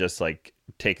employees that just like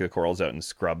take the corals out and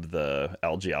scrub the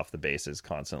algae off the bases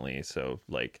constantly. So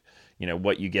like,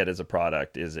 what you get as a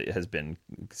product it has been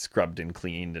scrubbed and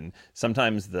cleaned, and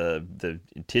sometimes the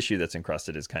tissue that's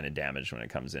encrusted is kind of damaged when it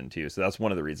comes in too. So that's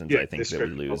one of the reasons Yeah, I they think that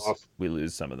strip it all off. we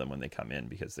lose some of them when they come in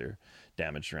because they're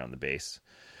damaged around the base.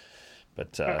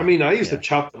 But I mean, I used to yeah,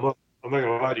 chop them up. I'm not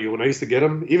gonna lie to you. When I used to get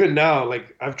them, even now,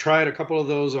 like I've tried a couple of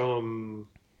those. What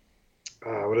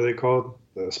are they called?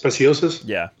 The speciosus.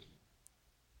 yeah,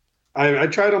 I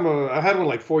tried them. I had one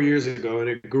like 4 years ago, and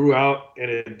it grew out and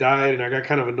it died, and I got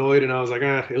kind of annoyed, and I was like,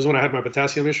 ah. It was when I had my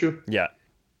potassium issue, yeah,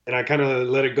 and I kind of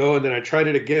let it go, and then I tried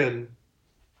it again,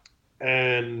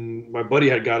 and my buddy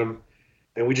had got them,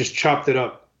 and we just chopped it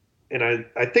up. And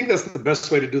I think that's the best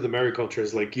way to do the mariculture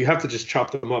is like you have to just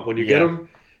chop them up when you get yeah. them.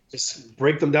 Just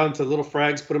break them down to little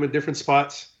frags, put them in different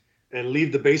spots, and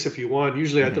leave the base if you want.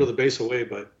 Usually I hmm throw the base away,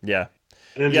 but Yeah.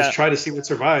 and then Yeah. just try to see what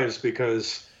survives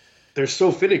because they're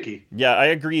so finicky. Yeah, I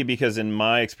agree because in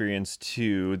my experience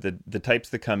too, the types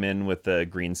that come in with the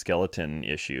green skeleton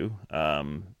issue,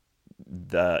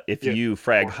 the if Yeah. you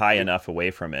frag high enough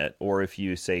away from it, or if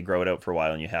you say grow it out for a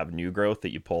while and you have new growth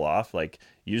that you pull off, like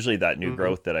usually that new Hmm.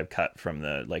 growth that I've cut from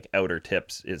the like outer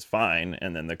tips is fine,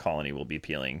 and then the colony will be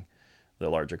peeling, the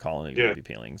larger colony will Yeah. be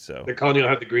peeling. So, The colony will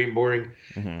have the green boring.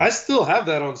 mhm. I still have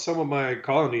that on some of my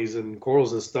colonies and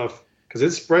corals and stuff because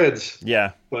it spreads.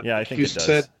 Yeah, But yeah, I like think you it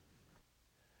said, does.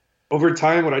 over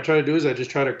time, what I try to do is I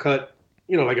just try to cut,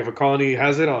 like if a colony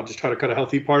has it, I'll just try to cut a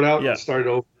healthy part out Yeah, and start it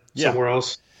over yeah. somewhere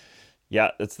else.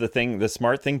 Yeah, that's the thing. The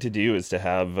smart thing to do is to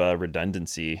have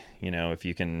redundancy. If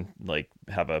you can like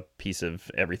have a piece of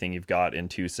everything you've got in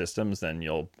two systems, then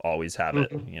you'll always have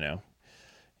it. Hmm.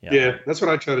 Yeah, Yeah, that's what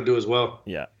I try to do as well.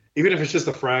 yeah, Even if it's just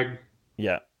a frag,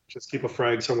 yeah, just keep a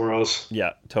frag somewhere else.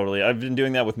 yeah. Totally. I've been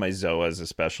doing that with my zoas,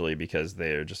 especially because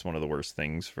they're just one of the worst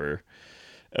things for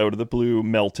out of the blue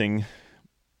melting.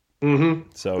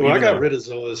 So Well, I even got though, rid of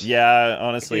zoas. yeah,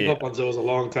 I gave honestly, up on zoas a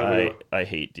long time ago. I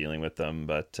hate dealing with them,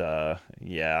 but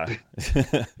yeah,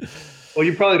 Well,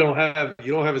 you don't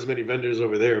have as many vendors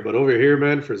over there, but over here,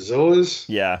 man, for zoas,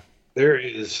 yeah, there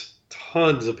is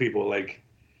tons of people. Like,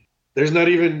 it's not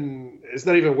even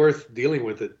worth dealing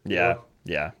with it. yeah,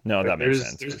 yeah. No, Like, that makes there's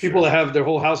sense there's for people sure. that have their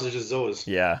whole house is just zoas,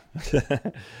 Yeah.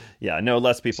 Yeah, no,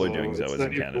 less people are so doing it's zoas not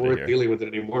in even Canada worth here. dealing with it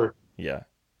anymore. Yeah,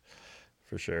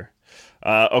 for sure.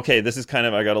 Okay, this is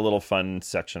I got a little fun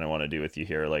section I want to do with you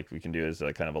here. Like we can do as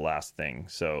a kind of a last thing.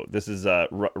 So this is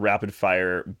rapid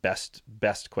fire best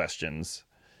questions.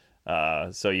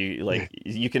 So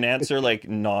you can answer like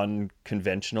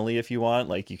non-conventionally if you want.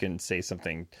 Like you can say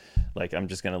something like I'm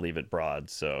just gonna leave it broad.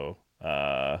 So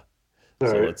All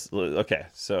right. okay.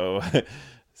 So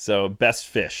so best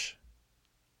fish.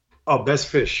 Oh, best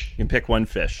fish. You can pick one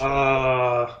fish.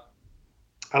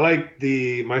 I like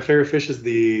my favorite fish is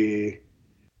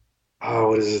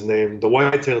what is his name? The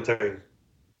whitetail tang.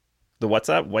 The what's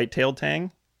that? White-tailed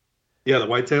tang? Yeah, the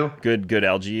whitetail. Good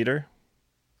algae eater.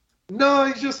 No,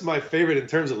 he's just my favorite in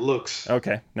terms of looks.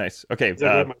 Okay, nice. Okay, He's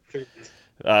definitely my favorite.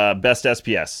 best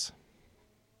SPS.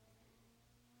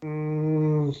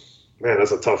 Man,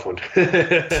 that's a tough one.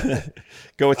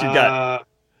 Go with your gut.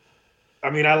 I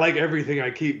mean, I like everything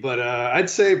I keep, but I'd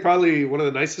say probably one of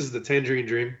the nicest is the Tangerine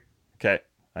Dream. Okay,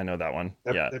 I know that one.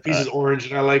 That, Yeah. that piece is orange,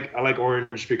 and I like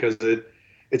orange because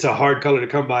it's a hard color to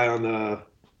come by on the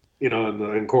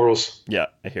in corals. Yeah,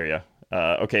 I hear you.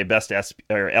 Okay, best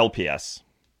or LPS.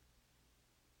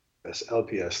 That's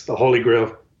LPS, the Holy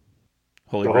Grail,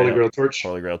 Holy the Holy Grail. Grail torch.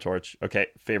 Holy Grail torch. Okay,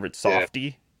 favorite Yeah.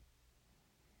 softie.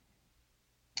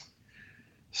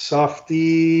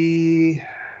 Softy.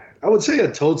 I would say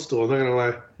a toadstool. I'm not gonna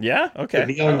lie. Yeah. The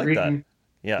Okay, I neon like that. green.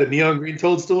 Yeah. The neon green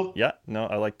toadstool. Yeah. No,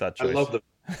 I like that I choice. love them.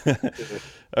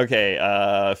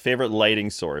 Okay. Favorite lighting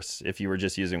source if you were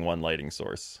just using one lighting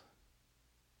source?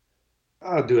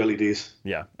 I'll do LEDs.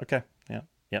 Yeah. Okay. Yeah.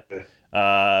 Yep.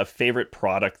 Yeah. Favorite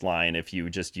product line if you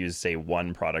just use, say,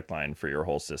 one product line for your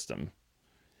whole system?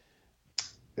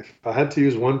 If I had to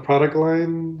use one product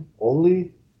line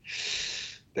only,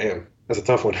 damn, that's a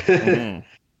tough one. Hmm.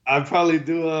 I'd probably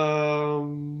do I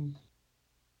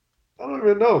don't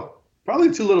even know.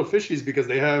 Probably two little fishies because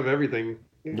they have everything.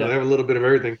 Yeah. They have a little bit of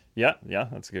everything. Yeah. Yeah.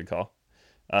 That's a good call.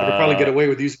 I could probably get away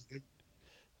with using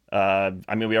I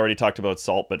mean, we already talked about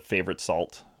salt, but favorite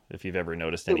salt, if you've ever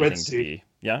noticed the anything Red to Sea. be.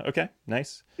 Yeah, okay,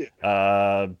 nice.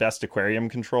 Yeah. Best aquarium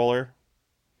controller.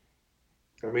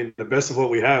 I mean, the best of what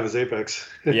we have is Apex.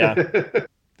 Yeah, I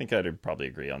think I'd probably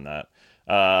agree on that.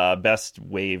 Best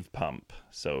wave pump.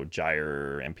 So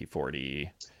Gyre, MP40.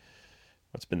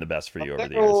 What's been the best for you over I'm not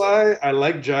the gonna years? lie, I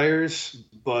like gyres,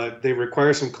 but they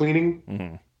require some cleaning.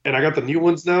 Hmm. And I got the new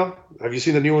ones now. Have you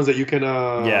seen the new ones that you can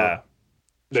Yeah,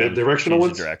 the directional change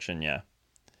ones? the direction. Yeah.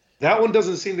 That one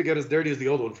doesn't seem to get as dirty as the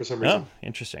old one for some Oh, reason.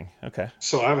 interesting. Okay.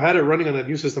 So I've had it running on that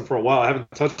new system for a while. I haven't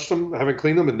touched them, I haven't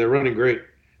cleaned them, and they're running great.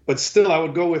 But still, I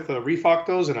would go with a Reef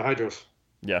Octos and a Hydros.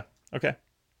 Yeah. Okay.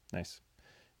 Nice.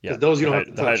 Yeah. Because those you The don't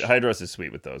have to touch. Hydros is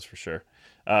sweet with those for sure.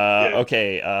 Yeah.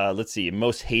 Okay. Let's see.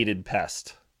 Most hated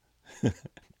pest.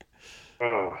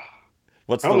 Oh,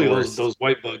 What's probably the worst? those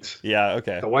white bugs. Yeah.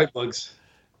 Okay. The white bugs.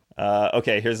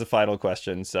 Okay. Here's the final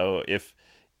question. So,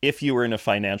 if you were in a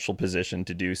financial position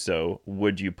to do so,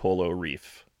 would you polo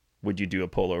reef? Would you do a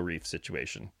polo reef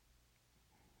situation?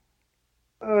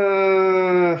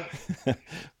 Uh,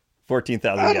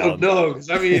 14,000 I don't gallons. know. Because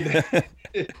I mean,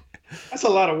 that's a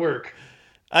lot of work.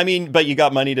 I mean, but you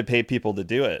got money to pay people to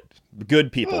do it.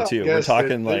 Good people Well, I too. We're guess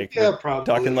talking that- like yeah, we're probably.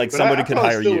 talking like But somebody I could probably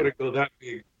hire still you. wouldn't go that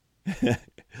big.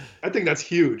 I think that's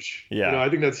huge. Yeah. You know, I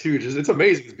think that's huge. It's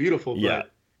amazing. It's beautiful. But Yeah.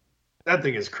 that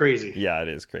thing is crazy. Yeah, it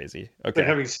is crazy. It's like Okay.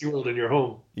 having SeaWorld in your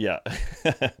home. Yeah.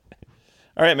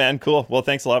 All right, man. Cool. Well,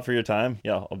 thanks a lot for your time.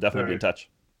 Yeah, I'll definitely be in touch.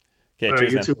 Okay, All right,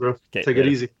 cheers, you man. too, bro. Okay, Take it later.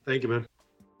 easy. Thank you, man.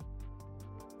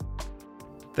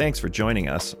 Thanks for joining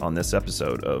us on this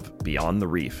episode of Beyond the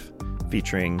Reef,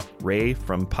 featuring Ray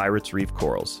from Pirates Reef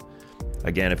Corals.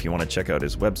 Again, if you want to check out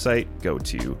his website, go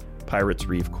to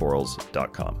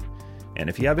piratesreefcorals.com. And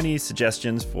if you have any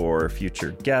suggestions for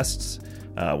future guests,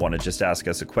 want to just ask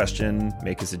us a question,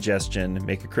 make a suggestion,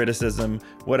 make a criticism,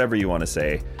 whatever you want to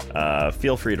say,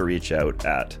 feel free to reach out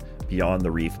at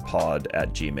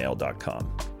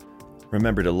beyondthereefpod@gmail.com.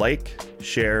 Remember to like,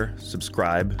 share,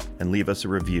 subscribe, and leave us a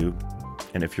review.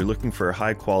 And if you're looking for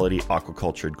high-quality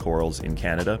aquacultured corals in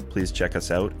Canada, please check us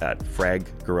out at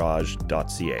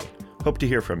fraggarage.ca. Hope to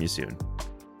hear from you soon.